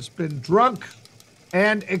has been drunk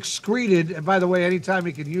and excreted. And by the way, anytime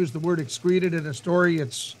you can use the word excreted in a story,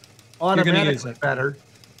 it's automatically better.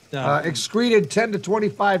 Excreted 10 to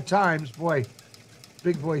 25 times. Boy,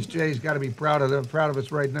 Big Voice Jay's got to be proud of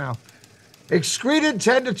us right now. Excreted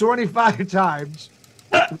 10 to 25 times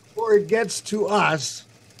before it gets to us.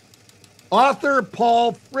 Author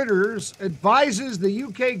Paul Fritters advises the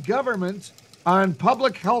UK government on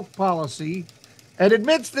public health policy and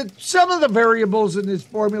admits that some of the variables in his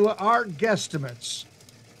formula are guesstimates.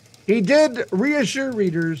 He did reassure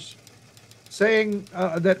readers, saying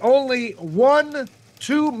that only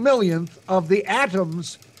 1/2 millionth of the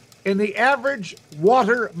atoms in the average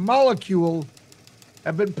water molecule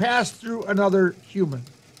have been passed through another human.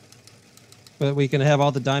 But we can have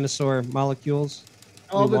all the dinosaur molecules.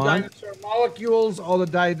 All we the want. dinosaur molecules, all the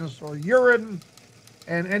dinosaur urine,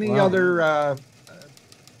 and any other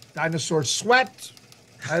dinosaur sweat.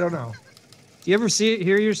 I don't know. Do you ever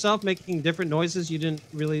hear yourself making different noises you didn't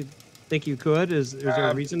really think you could? Is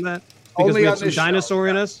there a reason for that? Because only we have on some this show, dinosaur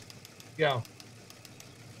in yeah. us? Yeah.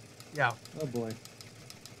 Yeah. Oh, boy.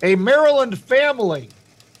 A Maryland family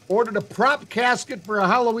ordered a prop casket for a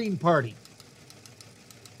Halloween party.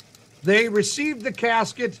 They received the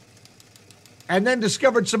casket and then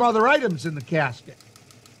discovered some other items in the casket.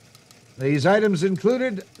 These items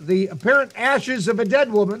included the apparent ashes of a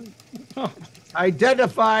dead woman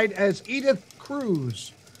identified as Edith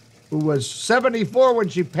Cruz, who was 74 when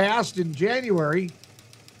she passed in January.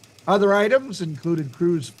 Other items included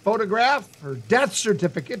Cruz's photograph, her death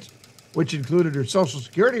certificate, which included her social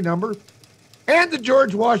security number, and the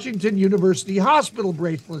George Washington University hospital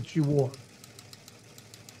bracelet she wore.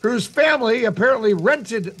 Cruz's family apparently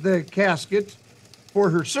rented the casket for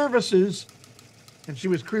her services, and she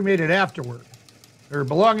was cremated afterward. Her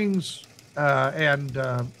belongings and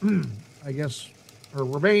I guess her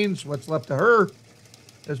remains, what's left of her,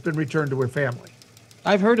 has been returned to her family.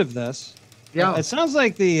 I've heard of this. Yeah. It sounds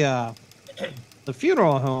like the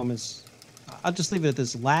funeral home is, I'll just leave it at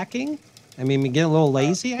this, lacking. I mean, we get a little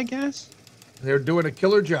lazy, I guess. They're doing a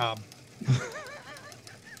killer job.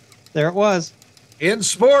 There it was. In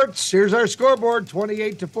sports, here's our scoreboard: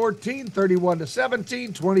 28-14,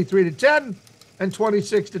 31-17, 23-10, and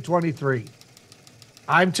 26-23.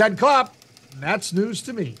 I'm Ted Klopp, and that's news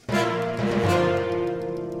to me.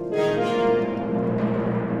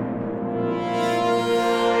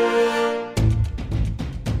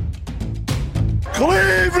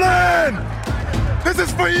 Cleveland! This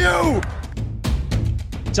is for you!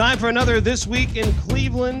 Time for another This Week in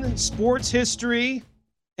Cleveland sports history.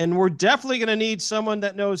 And we're definitely going to need someone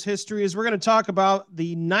that knows history, as we're going to talk about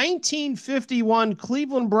the 1951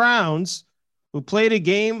 Cleveland Browns, who played a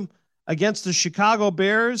game against the Chicago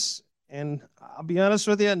Bears. And I'll be honest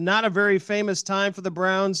with you, not a very famous time for the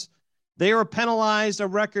Browns. They were penalized a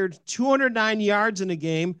record 209 yards in a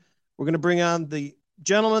game. We're going to bring on the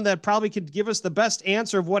gentleman that probably could give us the best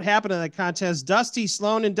answer of what happened in that contest, Dusty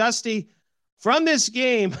Sloan. And Dusty, from this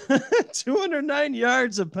game, 209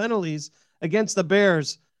 yards of penalties against the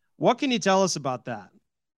Bears. What can you tell us about that?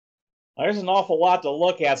 There's an awful lot to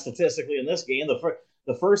look at statistically in this game.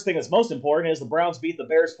 The first thing that's most important is the Browns beat the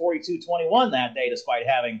Bears 42-21 that day, despite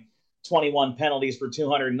having 21 penalties for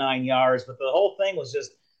 209 yards. But the whole thing was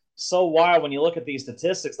just so wild when you look at these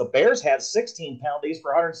statistics. The Bears had 16 penalties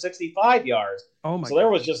for 165 yards. Oh my! So there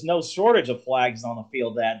was just no shortage of flags on the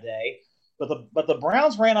field that day. But the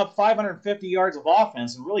Browns ran up 550 yards of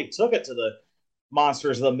offense and really took it to the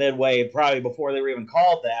monsters of the Midway, probably before they were even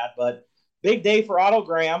called that. But big day for Otto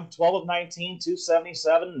Graham, 12 of 19,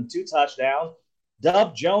 277 and 2 touchdowns.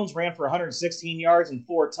 Dub Jones ran for 116 yards and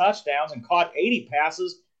 4 touchdowns and caught 80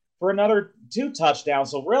 passes for another 2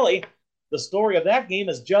 touchdowns. So really, the story of that game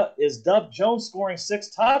is Dub Jones scoring 6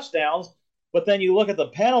 touchdowns. But then you look at the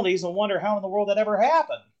penalties and wonder how in the world that ever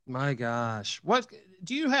happened. My gosh. What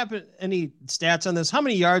do you have any stats on this? How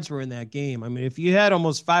many yards were in that game? I mean, if you had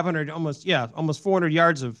almost 400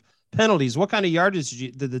 yards of penalties, what kind of yardage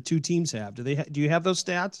did the two teams have? Do you have those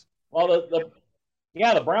stats? Well,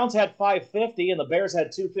 the Browns had 550 and the Bears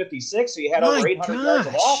had 256, so you had over 800 yards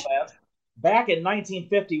of offense. Back in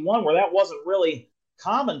 1951, where that wasn't really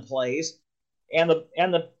commonplace, and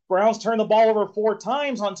the Browns turned the ball over 4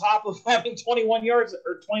 times on top of having 21 yards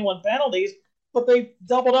or 21 penalties. But they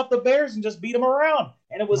doubled up the Bears and just beat them around.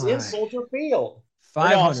 And it was in Soldier Field.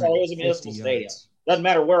 It was a municipal stadium. Doesn't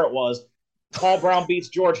matter where it was. Paul Brown beats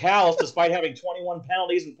George Halas despite having 21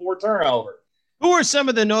 penalties and 4 turnovers. Who are some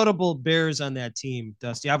of the notable Bears on that team,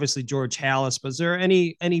 Dusty? Obviously George Halas, but is there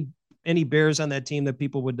any Bears on that team that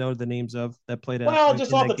people would know the names of that played? Well,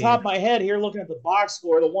 just off the top of my head here, looking at the box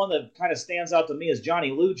score, the one that kind of stands out to me is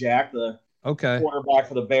Johnny Lujack, the quarterback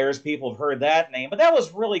for the Bears. People have heard that name, but that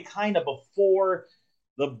was really kind of before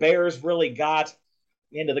the Bears really got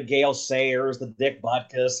into the Gale Sayers, the Dick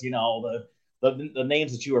Butkus, the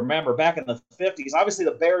names that you remember back in the 50s. Obviously,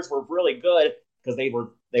 the Bears were really good because they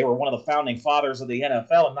were one of the founding fathers of the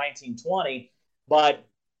NFL in 1920. But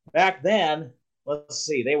back then, let's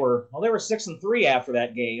see, they were 6-3 after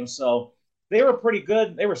that game. So they were pretty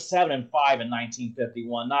good. They were 7-5 in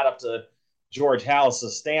 1951, not up to George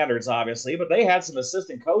Halas's standards, obviously, but they had some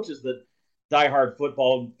assistant coaches that diehard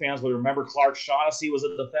football fans would remember. Clark Shaughnessy was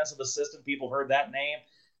a defensive assistant. People heard that name.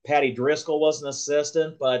 Patty Driscoll was an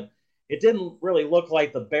assistant, but it didn't really look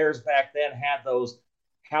like the Bears back then had those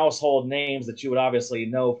household names that you would obviously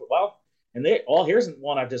know. Here's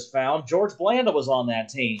one I just found. George Blanda was on that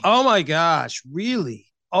team. Oh my gosh, really?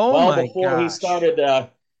 Oh my before gosh. he started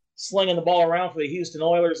slinging the ball around for the Houston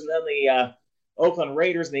Oilers and then the Oakland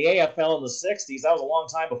Raiders in the AFL in the 60s. That was a long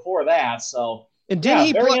time before that. So, and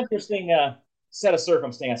very interesting set of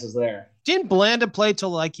circumstances there. Didn't Blanda play till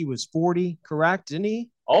like he was 40, correct? Didn't he?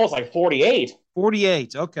 Oh, it's like 48.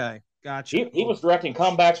 48. Okay. Gotcha. He was directing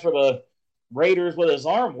comebacks for the Raiders with his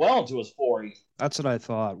arm well into his 40s. That's what I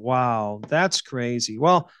thought. Wow. That's crazy.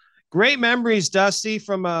 Well, great memories, Dusty,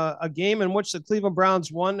 from a game in which the Cleveland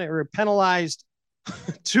Browns won. They were penalized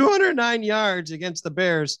 209 yards against the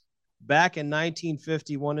Bears back in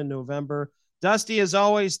 1951 in November. Dusty, as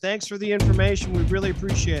always, thanks for the information. We really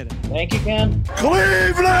appreciate it. Thank you, Ken.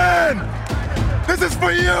 Cleveland! This is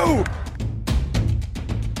for you!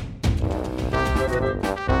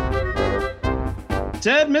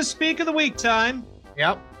 Ted, Misspeak of the Week time.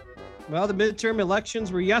 Yep. Well, the midterm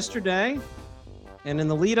elections were yesterday. And in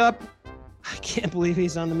the lead up, I can't believe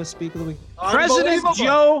he's on the Misspeak of the Week. President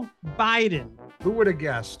Joe Biden. Who would have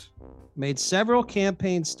guessed? Made several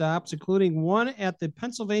campaign stops, including one at the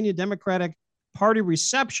Pennsylvania Democratic Party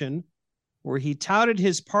reception, where he touted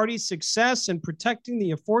his party's success in protecting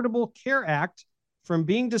the Affordable Care Act from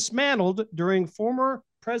being dismantled during former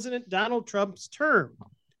President Donald Trump's term.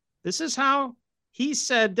 This is how he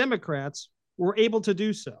said Democrats were able to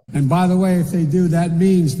do so. And by the way, if they do, that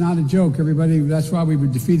means, not a joke, everybody, that's why we were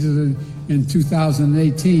defeated in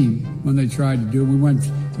 2018 when they tried to do it. We went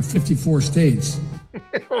to 54 states.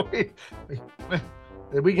 Did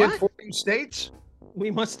we get 40 states?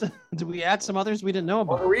 We must have. Did we add some others we didn't know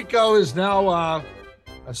about? Puerto Rico is now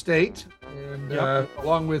a state, and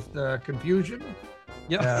along with Confusion.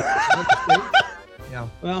 Yep. Yeah.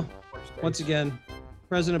 Well, once again,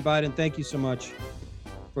 President Biden, thank you so much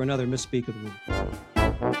for another Misspeak of the Week.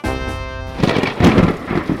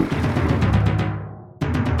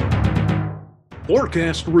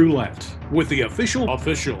 Forecast Roulette with the official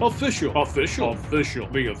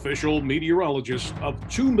meteorologist of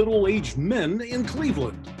two middle-aged men in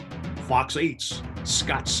Cleveland, Fox 8's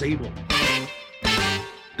Scott Sable.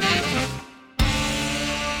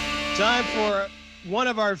 Time for one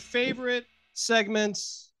of our favorite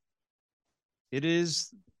segments. It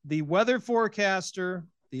is the weather forecaster,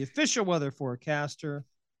 the official weather forecaster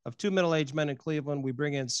of two middle-aged men in Cleveland. We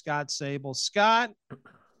bring in Scott Sable. Scott, a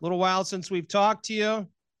little while since we've talked to you.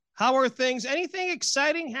 How are things? Anything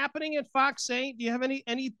exciting happening at Fox 8? Do you have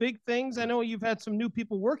any big things? I know you've had some new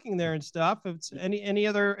people working there and stuff. It's any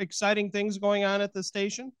other exciting things going on at the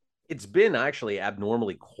station? It's been actually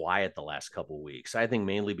abnormally quiet the last couple of weeks. I think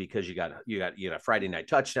mainly because you got Friday Night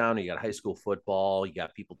Touchdown, you got high school football, you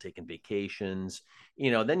got people taking vacations.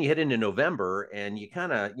 Then you hit into November and you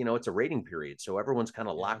kind of, it's a rating period. So everyone's kind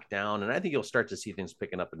of locked down. And I think you'll start to see things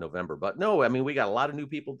picking up in November. But no, I mean, we got a lot of new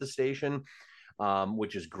people at the station,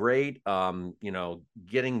 which is great.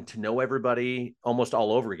 Getting to know everybody almost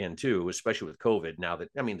all over again, too, especially with COVID now that,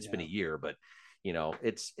 it's been a year, but,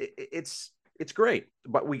 it's great.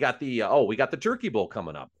 But we got the Turkey Bowl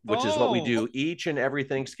coming up, which is what we do each and every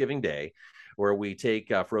Thanksgiving Day, where we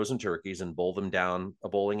take frozen turkeys and bowl them down a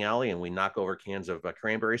bowling alley, and we knock over cans of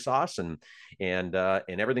cranberry sauce, and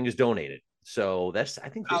everything is donated. So I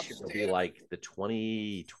think this year will be like the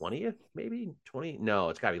 20th, maybe 20. No,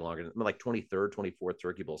 it's gotta be longer than like 23rd, 24th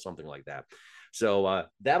Turkey Bowl, something like that. So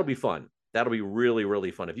that'll be fun. That'll be really,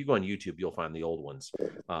 really fun. If you go on YouTube, you'll find the old ones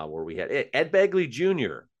where we had Ed Begley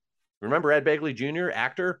Jr. Remember Ed Begley Jr.,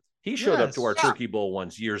 actor? He showed up to our Turkey Bowl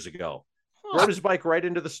once years ago. Rode his bike right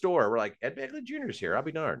into the store. We're like, Ed Begley Jr.'s here. I'll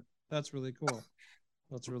be darned. That's really cool.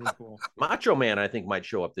 Macho Man, I think, might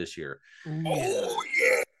show up this year.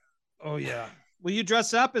 Oh, yeah. Will you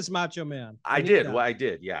dress up as Macho Man? I did.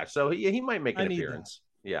 Yeah. So he might make an appearance.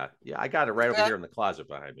 Yeah. I got it right over here in the closet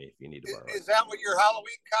behind me if you need to borrow it. Is that what your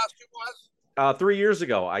Halloween costume was? 3 years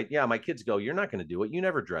ago, my kids go, "You're not going to do it. You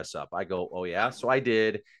never dress up." I go, "Oh yeah." So I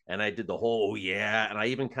did. And I did the whole, and I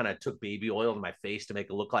even kind of took baby oil in my face to make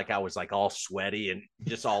it look like I was like all sweaty and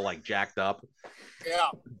just all like jacked up.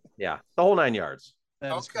 Yeah. The whole 9 yards.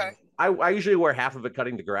 Okay. I usually wear half of it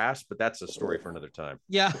cutting the grass, but that's a story for another time.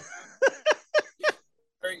 Yeah.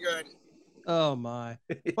 Very good. Oh my.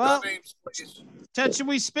 Well, Ted, should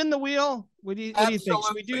we spin the wheel? What do you think?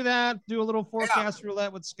 Should we do that? Do a little forecast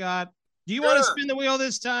roulette with Scott? Do you want to spin the wheel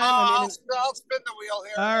this time? I'll spin the wheel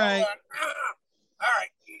here. All right. All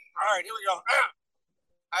right, here we go.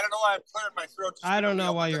 I don't know why I'm clearing my throat. I don't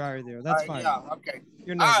know why you're already there. That's fine. Yeah, okay.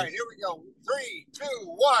 You're all nervous. right, here we go. 3, 2,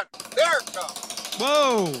 1. There it comes.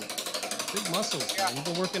 Whoa. Big muscles. Yeah. You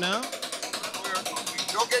been working out?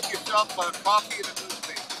 Go get yourself a coffee and a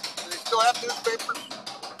newspaper. Do they still have newspapers?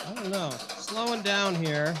 I don't know. Slowing down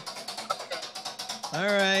here. Okay. All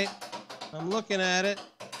right. I'm looking at it.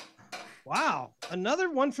 Wow. Another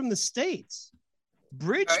one from the States.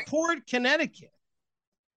 Bridgeport, Connecticut.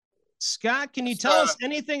 Scott, can you tell us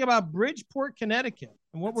anything about Bridgeport, Connecticut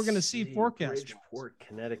and what we're going to see forecast? Bridgeport,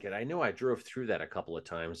 Connecticut. I know I drove through that a couple of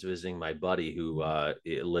times visiting my buddy who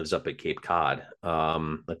lives up at Cape Cod.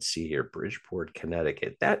 Let's see here. Bridgeport,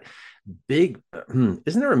 Connecticut. That big,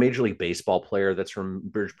 isn't there a Major League Baseball player that's from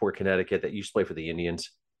Bridgeport, Connecticut that used to play for the Indians?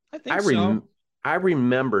 I think so. I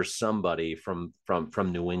remember somebody from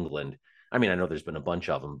New England. I mean, I know there's been a bunch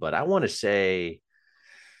of them, but I want to say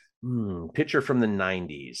pitcher from the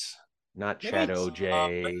 90s. Not Chad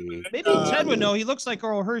OJ. Maybe Ted would know. He looks like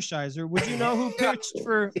Earl Hershiser. Would you know who pitched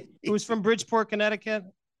who was from Bridgeport, Connecticut?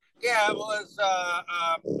 Yeah, it was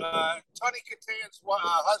Tony Catan's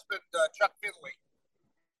husband, Chuck Finley.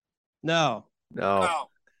 No.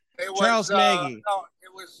 It was Charles Nagy. No,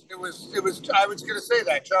 it was. I was going to say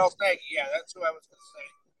that Charles Nagy. Yeah, that's who I was going to say.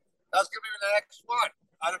 That's going to be the next one.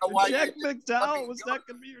 I don't know why. Jack McDowell was that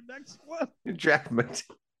going to be your next one? Jack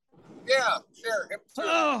McDowell. Yeah, sure. Him too.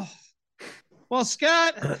 Oh. Well,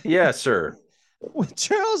 Scott. Yes, sir. With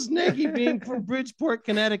Charles Nagy being from Bridgeport,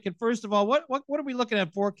 Connecticut, first of all, what are we looking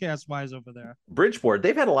at forecast wise over there? Bridgeport,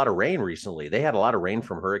 they've had a lot of rain recently. They had a lot of rain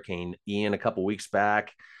from Hurricane Ian a couple weeks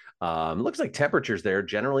back. Looks like temperatures there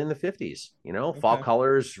generally in the 50s. Fall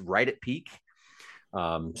colors right at peak.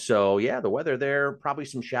 So yeah, the weather there, probably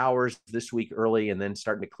some showers this week early and then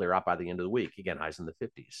starting to clear up by the end of the week. Again, highs in the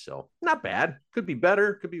 50s. So not bad. Could be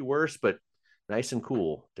better, could be worse, but nice and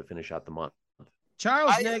cool to finish out the month.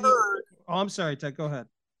 Charles Nagy. I'm sorry, Ted. Go ahead.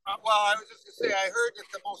 Well, I was just going to say, I heard that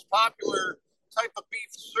the most popular type of beef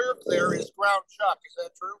served there is ground chuck. Is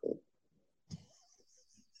that true?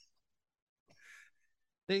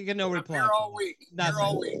 You get no reply. Here all week. Nothing. Here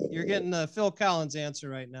all week. You're getting the Phil Collins answer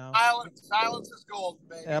right now. Silence is gold,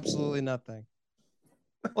 baby. Absolutely nothing.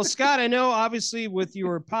 Well, Scott, I know obviously with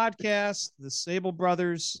your podcast, the Sable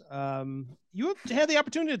Brothers, you had the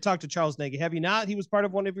opportunity to talk to Charles Nagy, have you not? He was part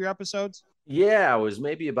of one of your episodes. Yeah, it was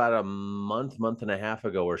maybe about a month and a half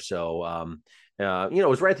ago or so. It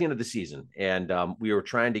was right at the end of the season, and we were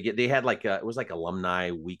trying to get. They had it was like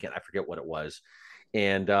alumni weekend. I forget what it was,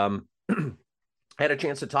 and I had a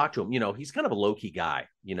chance to talk to him. He's kind of a low key guy.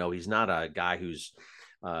 He's not a guy who's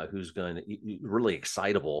really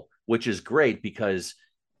excitable, which is great because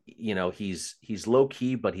he's low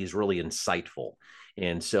key, but he's really insightful.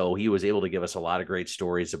 And so he was able to give us a lot of great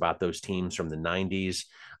stories about those teams from the 90s.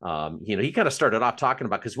 He kind of started off talking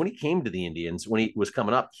about, because when he came to the Indians, when he was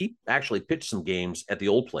coming up, he actually pitched some games at the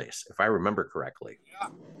old place, if I remember correctly,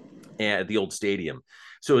 at the old stadium.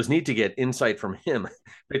 So it was neat to get insight from him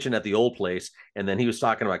pitching at the old place. And then he was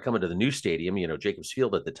talking about coming to the new stadium, Jacobs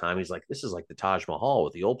Field at the time. He's like, this is like the Taj Mahal.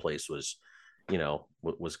 With the old place was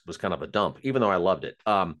kind of a dump, even though I loved it.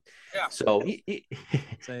 So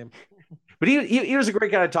same. But he was a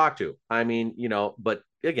great guy to talk to. I mean, but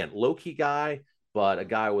again, low key guy, but a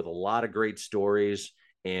guy with a lot of great stories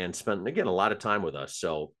and spent, again, a lot of time with us.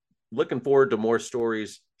 So looking forward to more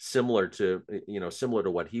stories similar to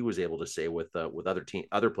what he was able to say with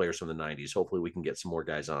other players from the 90s. Hopefully we can get some more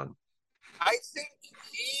guys on. I think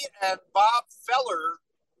he and Bob Feller,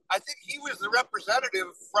 I think he was the representative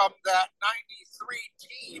from that 93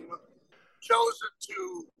 team chosen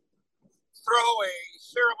to throw a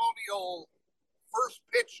ceremonial first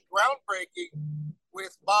pitch groundbreaking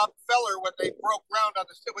with Bob Feller when they broke ground on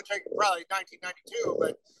the stick, which I probably 1992,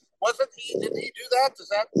 but did he do that? Does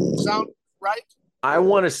that sound right? I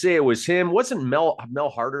want to say it was him. Wasn't Mel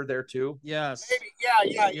Harder there too? Yes. Maybe.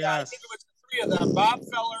 Yeah. I think it was the three of them: Bob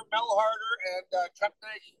Feller, Mel Harder, and Chuck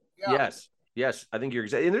Nagy. Yeah. Yes. I think you're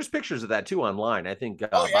exactly. And there's pictures of that too online. I think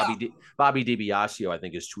Bobby DiBiasio, I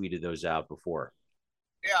think, has tweeted those out before.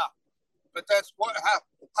 Yeah, but that's what.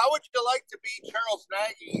 How would you like to be Charles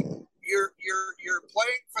Nagy? You're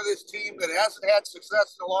playing for this team that hasn't had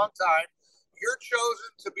success in a long time. You're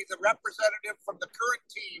chosen to be the representative from the current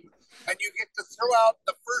team, and you get to throw out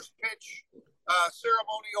the first pitch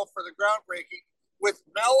ceremonial for the groundbreaking with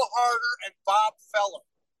Mel Harder and Bob Feller.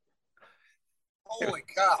 Holy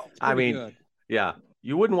cow. I mean, yeah,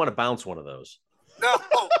 you wouldn't want to bounce one of those. No.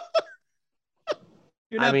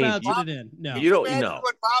 You're not I mean, bouncing it in. No. You don't Imagine know.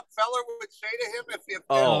 what Bob Feller would say to him if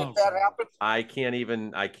Oh. that happened. I can't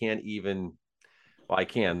even. Well, I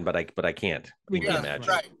can, but I can't. You can imagine.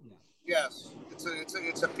 Right. Yes. It's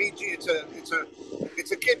a PG.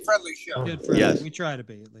 It's a kid friendly show. Kid friendly. Yes. We try to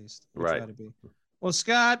be, at least. We Right. try to be. Well,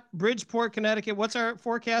 Scott, Bridgeport, Connecticut. What's our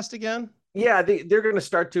forecast again? Yeah, they're going to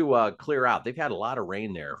start to clear out. They've had a lot of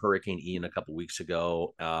rain there. Hurricane Ian a couple weeks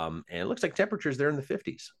ago, and it looks like temperatures there in the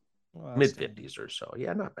 50s, Well, mid 50s or so.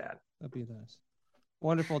 Yeah, not bad. That'd be nice.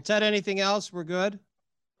 Wonderful. Ted, anything else? We're good?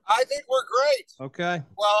 I think we're great. Okay.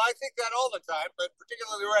 Well, I think that all the time, but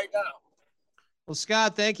particularly right now. Well,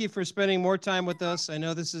 Scott, thank you for spending more time with us. I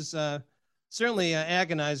know this is certainly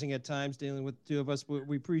agonizing at times dealing with the two of us.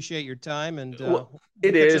 We appreciate your time. And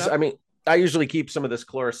It is. I mean, I usually keep some of this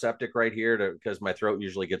chloroseptic right here because my throat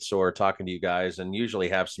usually gets sore talking to you guys and usually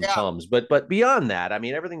have some Tums. But beyond that, I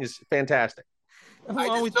mean, everything is fantastic. I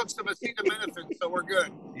just took some acetaminophen, so we're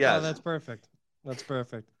good. Yeah, that's perfect. That's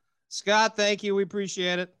perfect. Scott, thank you. We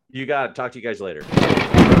appreciate it. You got it. Talk to you guys later.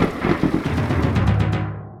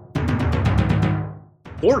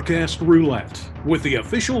 Forecast Roulette with the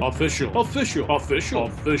official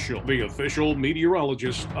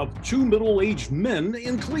meteorologist of two middle-aged men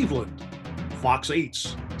in Cleveland, Fox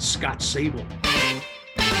 8's Scott Sable.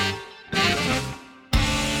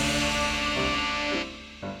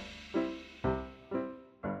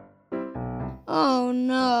 Oh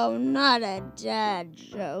no, not a dad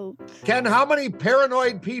joke. Ken, how many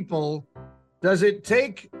paranoid people does it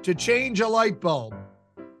take to change a light bulb?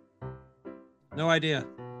 No idea.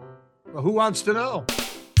 Well, who wants to know?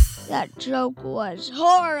 That joke was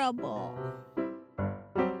horrible.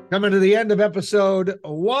 Coming to the end of episode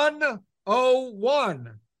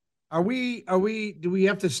 101. Do we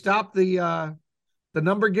have to stop the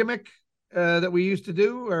number gimmick that we used to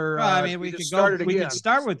do? Or well, I mean, we could start it again. We could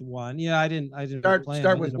start with one. Yeah, I didn't start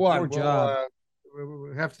with one. Job.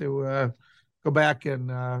 We'll have to go back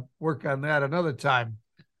and work on that another time.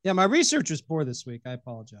 Yeah, my research was poor this week. I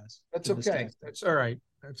apologize. That's okay. That's all right.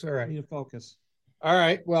 That's all right. Need to focus. All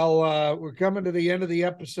right. Well, we're coming to the end of the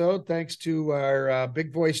episode. Thanks to our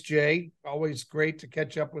big voice Jay. Always great to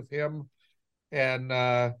catch up with him. And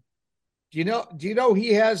do you know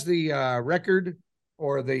he has the record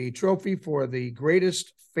or the trophy for the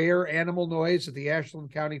greatest fair animal noise at the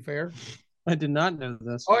Ashland County Fair? I did not know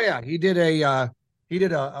this. Oh yeah, he did a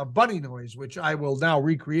bunny noise, which I will now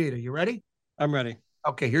recreate. Are you ready? I'm ready.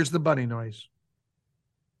 Okay, here's the bunny noise.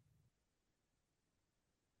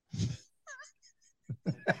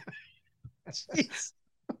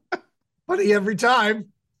 Bunny every time.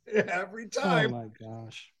 Every time. Oh my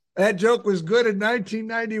gosh. That joke was good in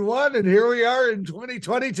 1991, and here we are in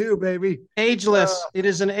 2022, baby. Ageless. It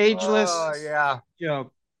is an ageless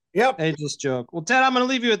joke. Yep. Ageless joke. Well, Ted, I'm going to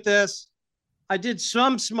leave you with this. I did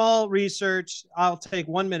some small research. I'll take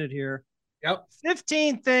 1 minute here. Yep.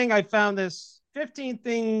 15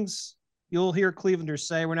 things you'll hear Clevelanders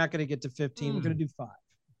say. We're not going to get to 15. We're going to do 5.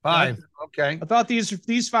 5. Okay. I thought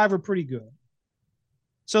these 5 are pretty good.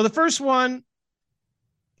 So the first one,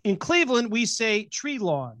 in Cleveland, we say tree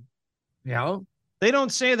lawn. Yeah. They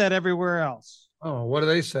don't say that everywhere else. Oh, what do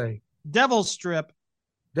they say? Devil's Strip.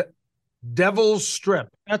 Devil's Strip.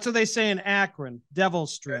 That's what they say in Akron.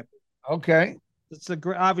 Devil's Strip. Okay. It's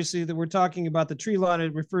obviously that we're talking about the tree lawn.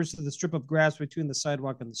 It refers to the strip of grass between the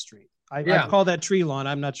sidewalk and the street. I call that tree lawn.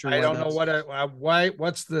 I'm not sure. I don't know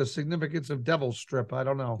what's the significance of Devil's Strip. I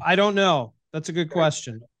don't know. I don't know. That's a good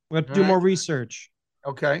question. We have to do more research.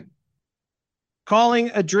 Okay.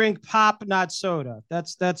 Calling a drink pop, not soda.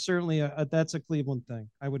 That's certainly that's a Cleveland thing.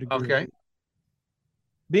 I would agree. Okay.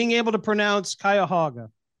 Being able to pronounce Cuyahoga.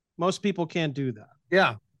 Most people can't do that.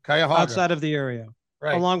 Yeah. Cuyahoga. Outside of the area.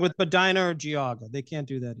 Right. Along with Medina or Geauga. They can't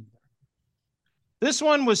do that either. This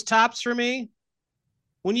one was tops for me.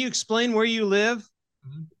 When you explain where you live,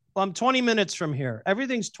 well, I'm 20 minutes from here.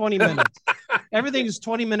 Everything's 20 minutes. Everything's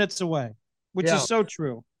 20 minutes away, which is so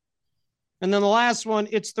true. And then the last one,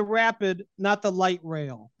 it's the rapid, not the light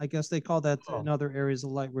rail. I guess they call that in other areas the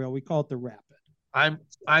light rail. We call it the rapid.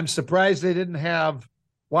 I'm surprised they didn't have.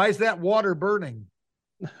 Why is that water burning?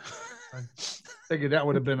 I figured that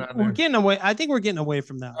would have been on there. We're getting away. I think we're getting away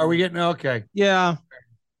from that. Are we getting okay? Yeah.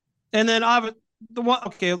 And then the one.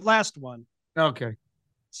 Okay, last one. Okay.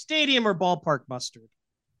 Stadium or ballpark mustard.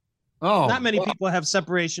 Oh, not many people have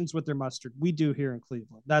separations with their mustard. We do here in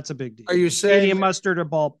Cleveland. That's a big deal. Are you saying stadium mustard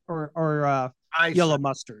or yellow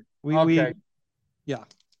mustard? That's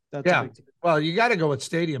a big deal. Well, you got to go with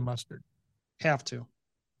stadium mustard. Have to.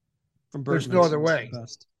 From There's no other way.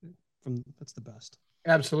 That's the best.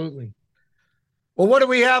 Absolutely. Well, what do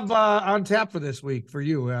we have on tap for this week for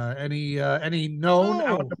you? Any known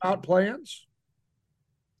out and about plans?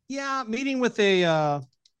 Yeah, meeting with a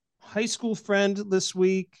high school friend this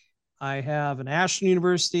week. I have an Ashland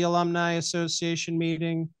University Alumni Association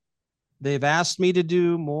meeting. They've asked me to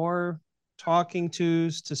do more talking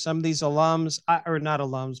to some of these alums, or not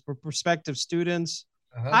alums, but prospective students.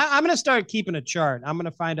 I'm going to start keeping a chart. I'm going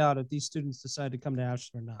to find out if these students decide to come to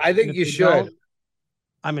Ashland or not. I think you should.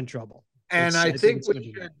 I'm in trouble. And I think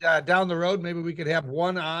we should, down the road, maybe we could have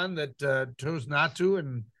one on that chose not to,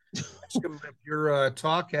 and ask them if your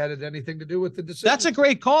talk had anything to do with the decision. That's a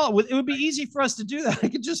great call. It would be easy for us to do that. I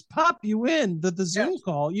could just pop you in the Zoom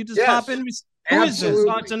call. You just pop in. Who is this?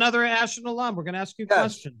 Oh, it's another Ashland alum. We're going to ask you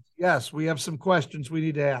questions. Yes, we have some questions we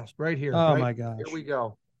need to ask right here. Oh, my gosh. Here we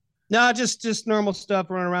go. No, just normal stuff,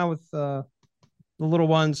 running around with the little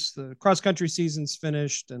ones. The cross-country season's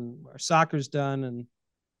finished, and our soccer's done, and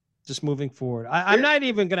just moving forward. I'm not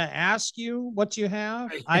even going to ask you what you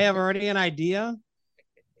have. I have already an idea,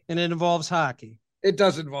 and it involves hockey. It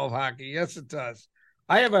does involve hockey. Yes, it does.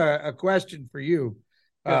 I have a question for you.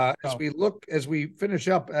 As we finish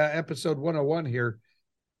up episode 101 here,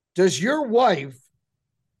 does your wife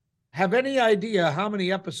have any idea how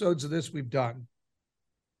many episodes of this we've done?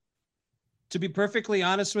 To be perfectly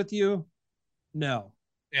honest with you, no.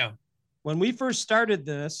 Yeah. When we first started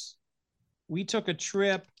this, we took a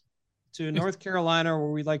trip to North Carolina where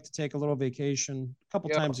we like to take a little vacation a couple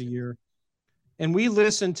times a year. And we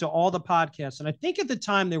listened to all the podcasts. And I think at the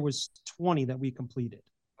time there was 20 that we completed.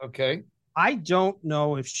 Okay. I don't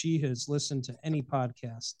know if she has listened to any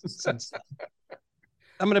podcast since then.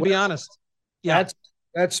 I'm going to be honest. Yeah.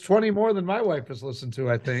 That's 20 more than my wife has listened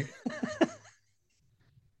to, I think.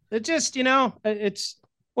 It just, it's,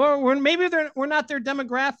 well, we're not their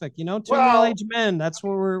demographic, two middle-aged men. That's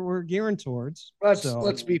what we're gearing towards.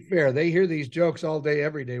 Let's be fair. They hear these jokes all day,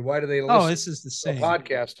 every day. Why do they listen? Oh, this is the same to a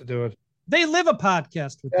podcast to do it? They live a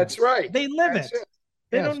podcast with That's us. right. They live That's it.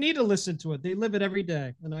 They don't need to listen to it. They live it every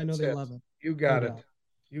day, and I know they love it. You got it.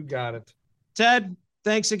 You got it. Ted,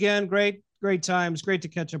 thanks again. Great times. Great to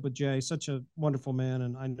catch up with Jay. Such a wonderful man,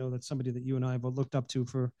 and I know that's somebody that you and I have looked up to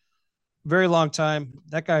for a very long time.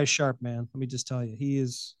 That guy is sharp, man. Let me just tell you, he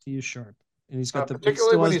is sharp, and he's got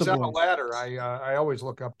particularly when he's on the ladder. I always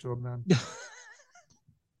look up to him then.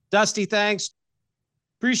 Dusty, thanks.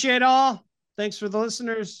 Appreciate all. Thanks for the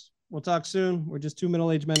listeners. We'll talk soon. We're just two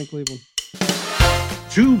middle-aged men in Cleveland.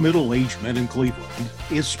 Two Middle-Aged Men in Cleveland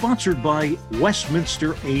is sponsored by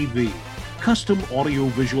Westminster AV, custom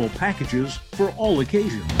audio-visual packages for all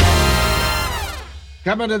occasions.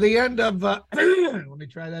 Coming to the end of, let me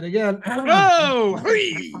try that again. Whoa!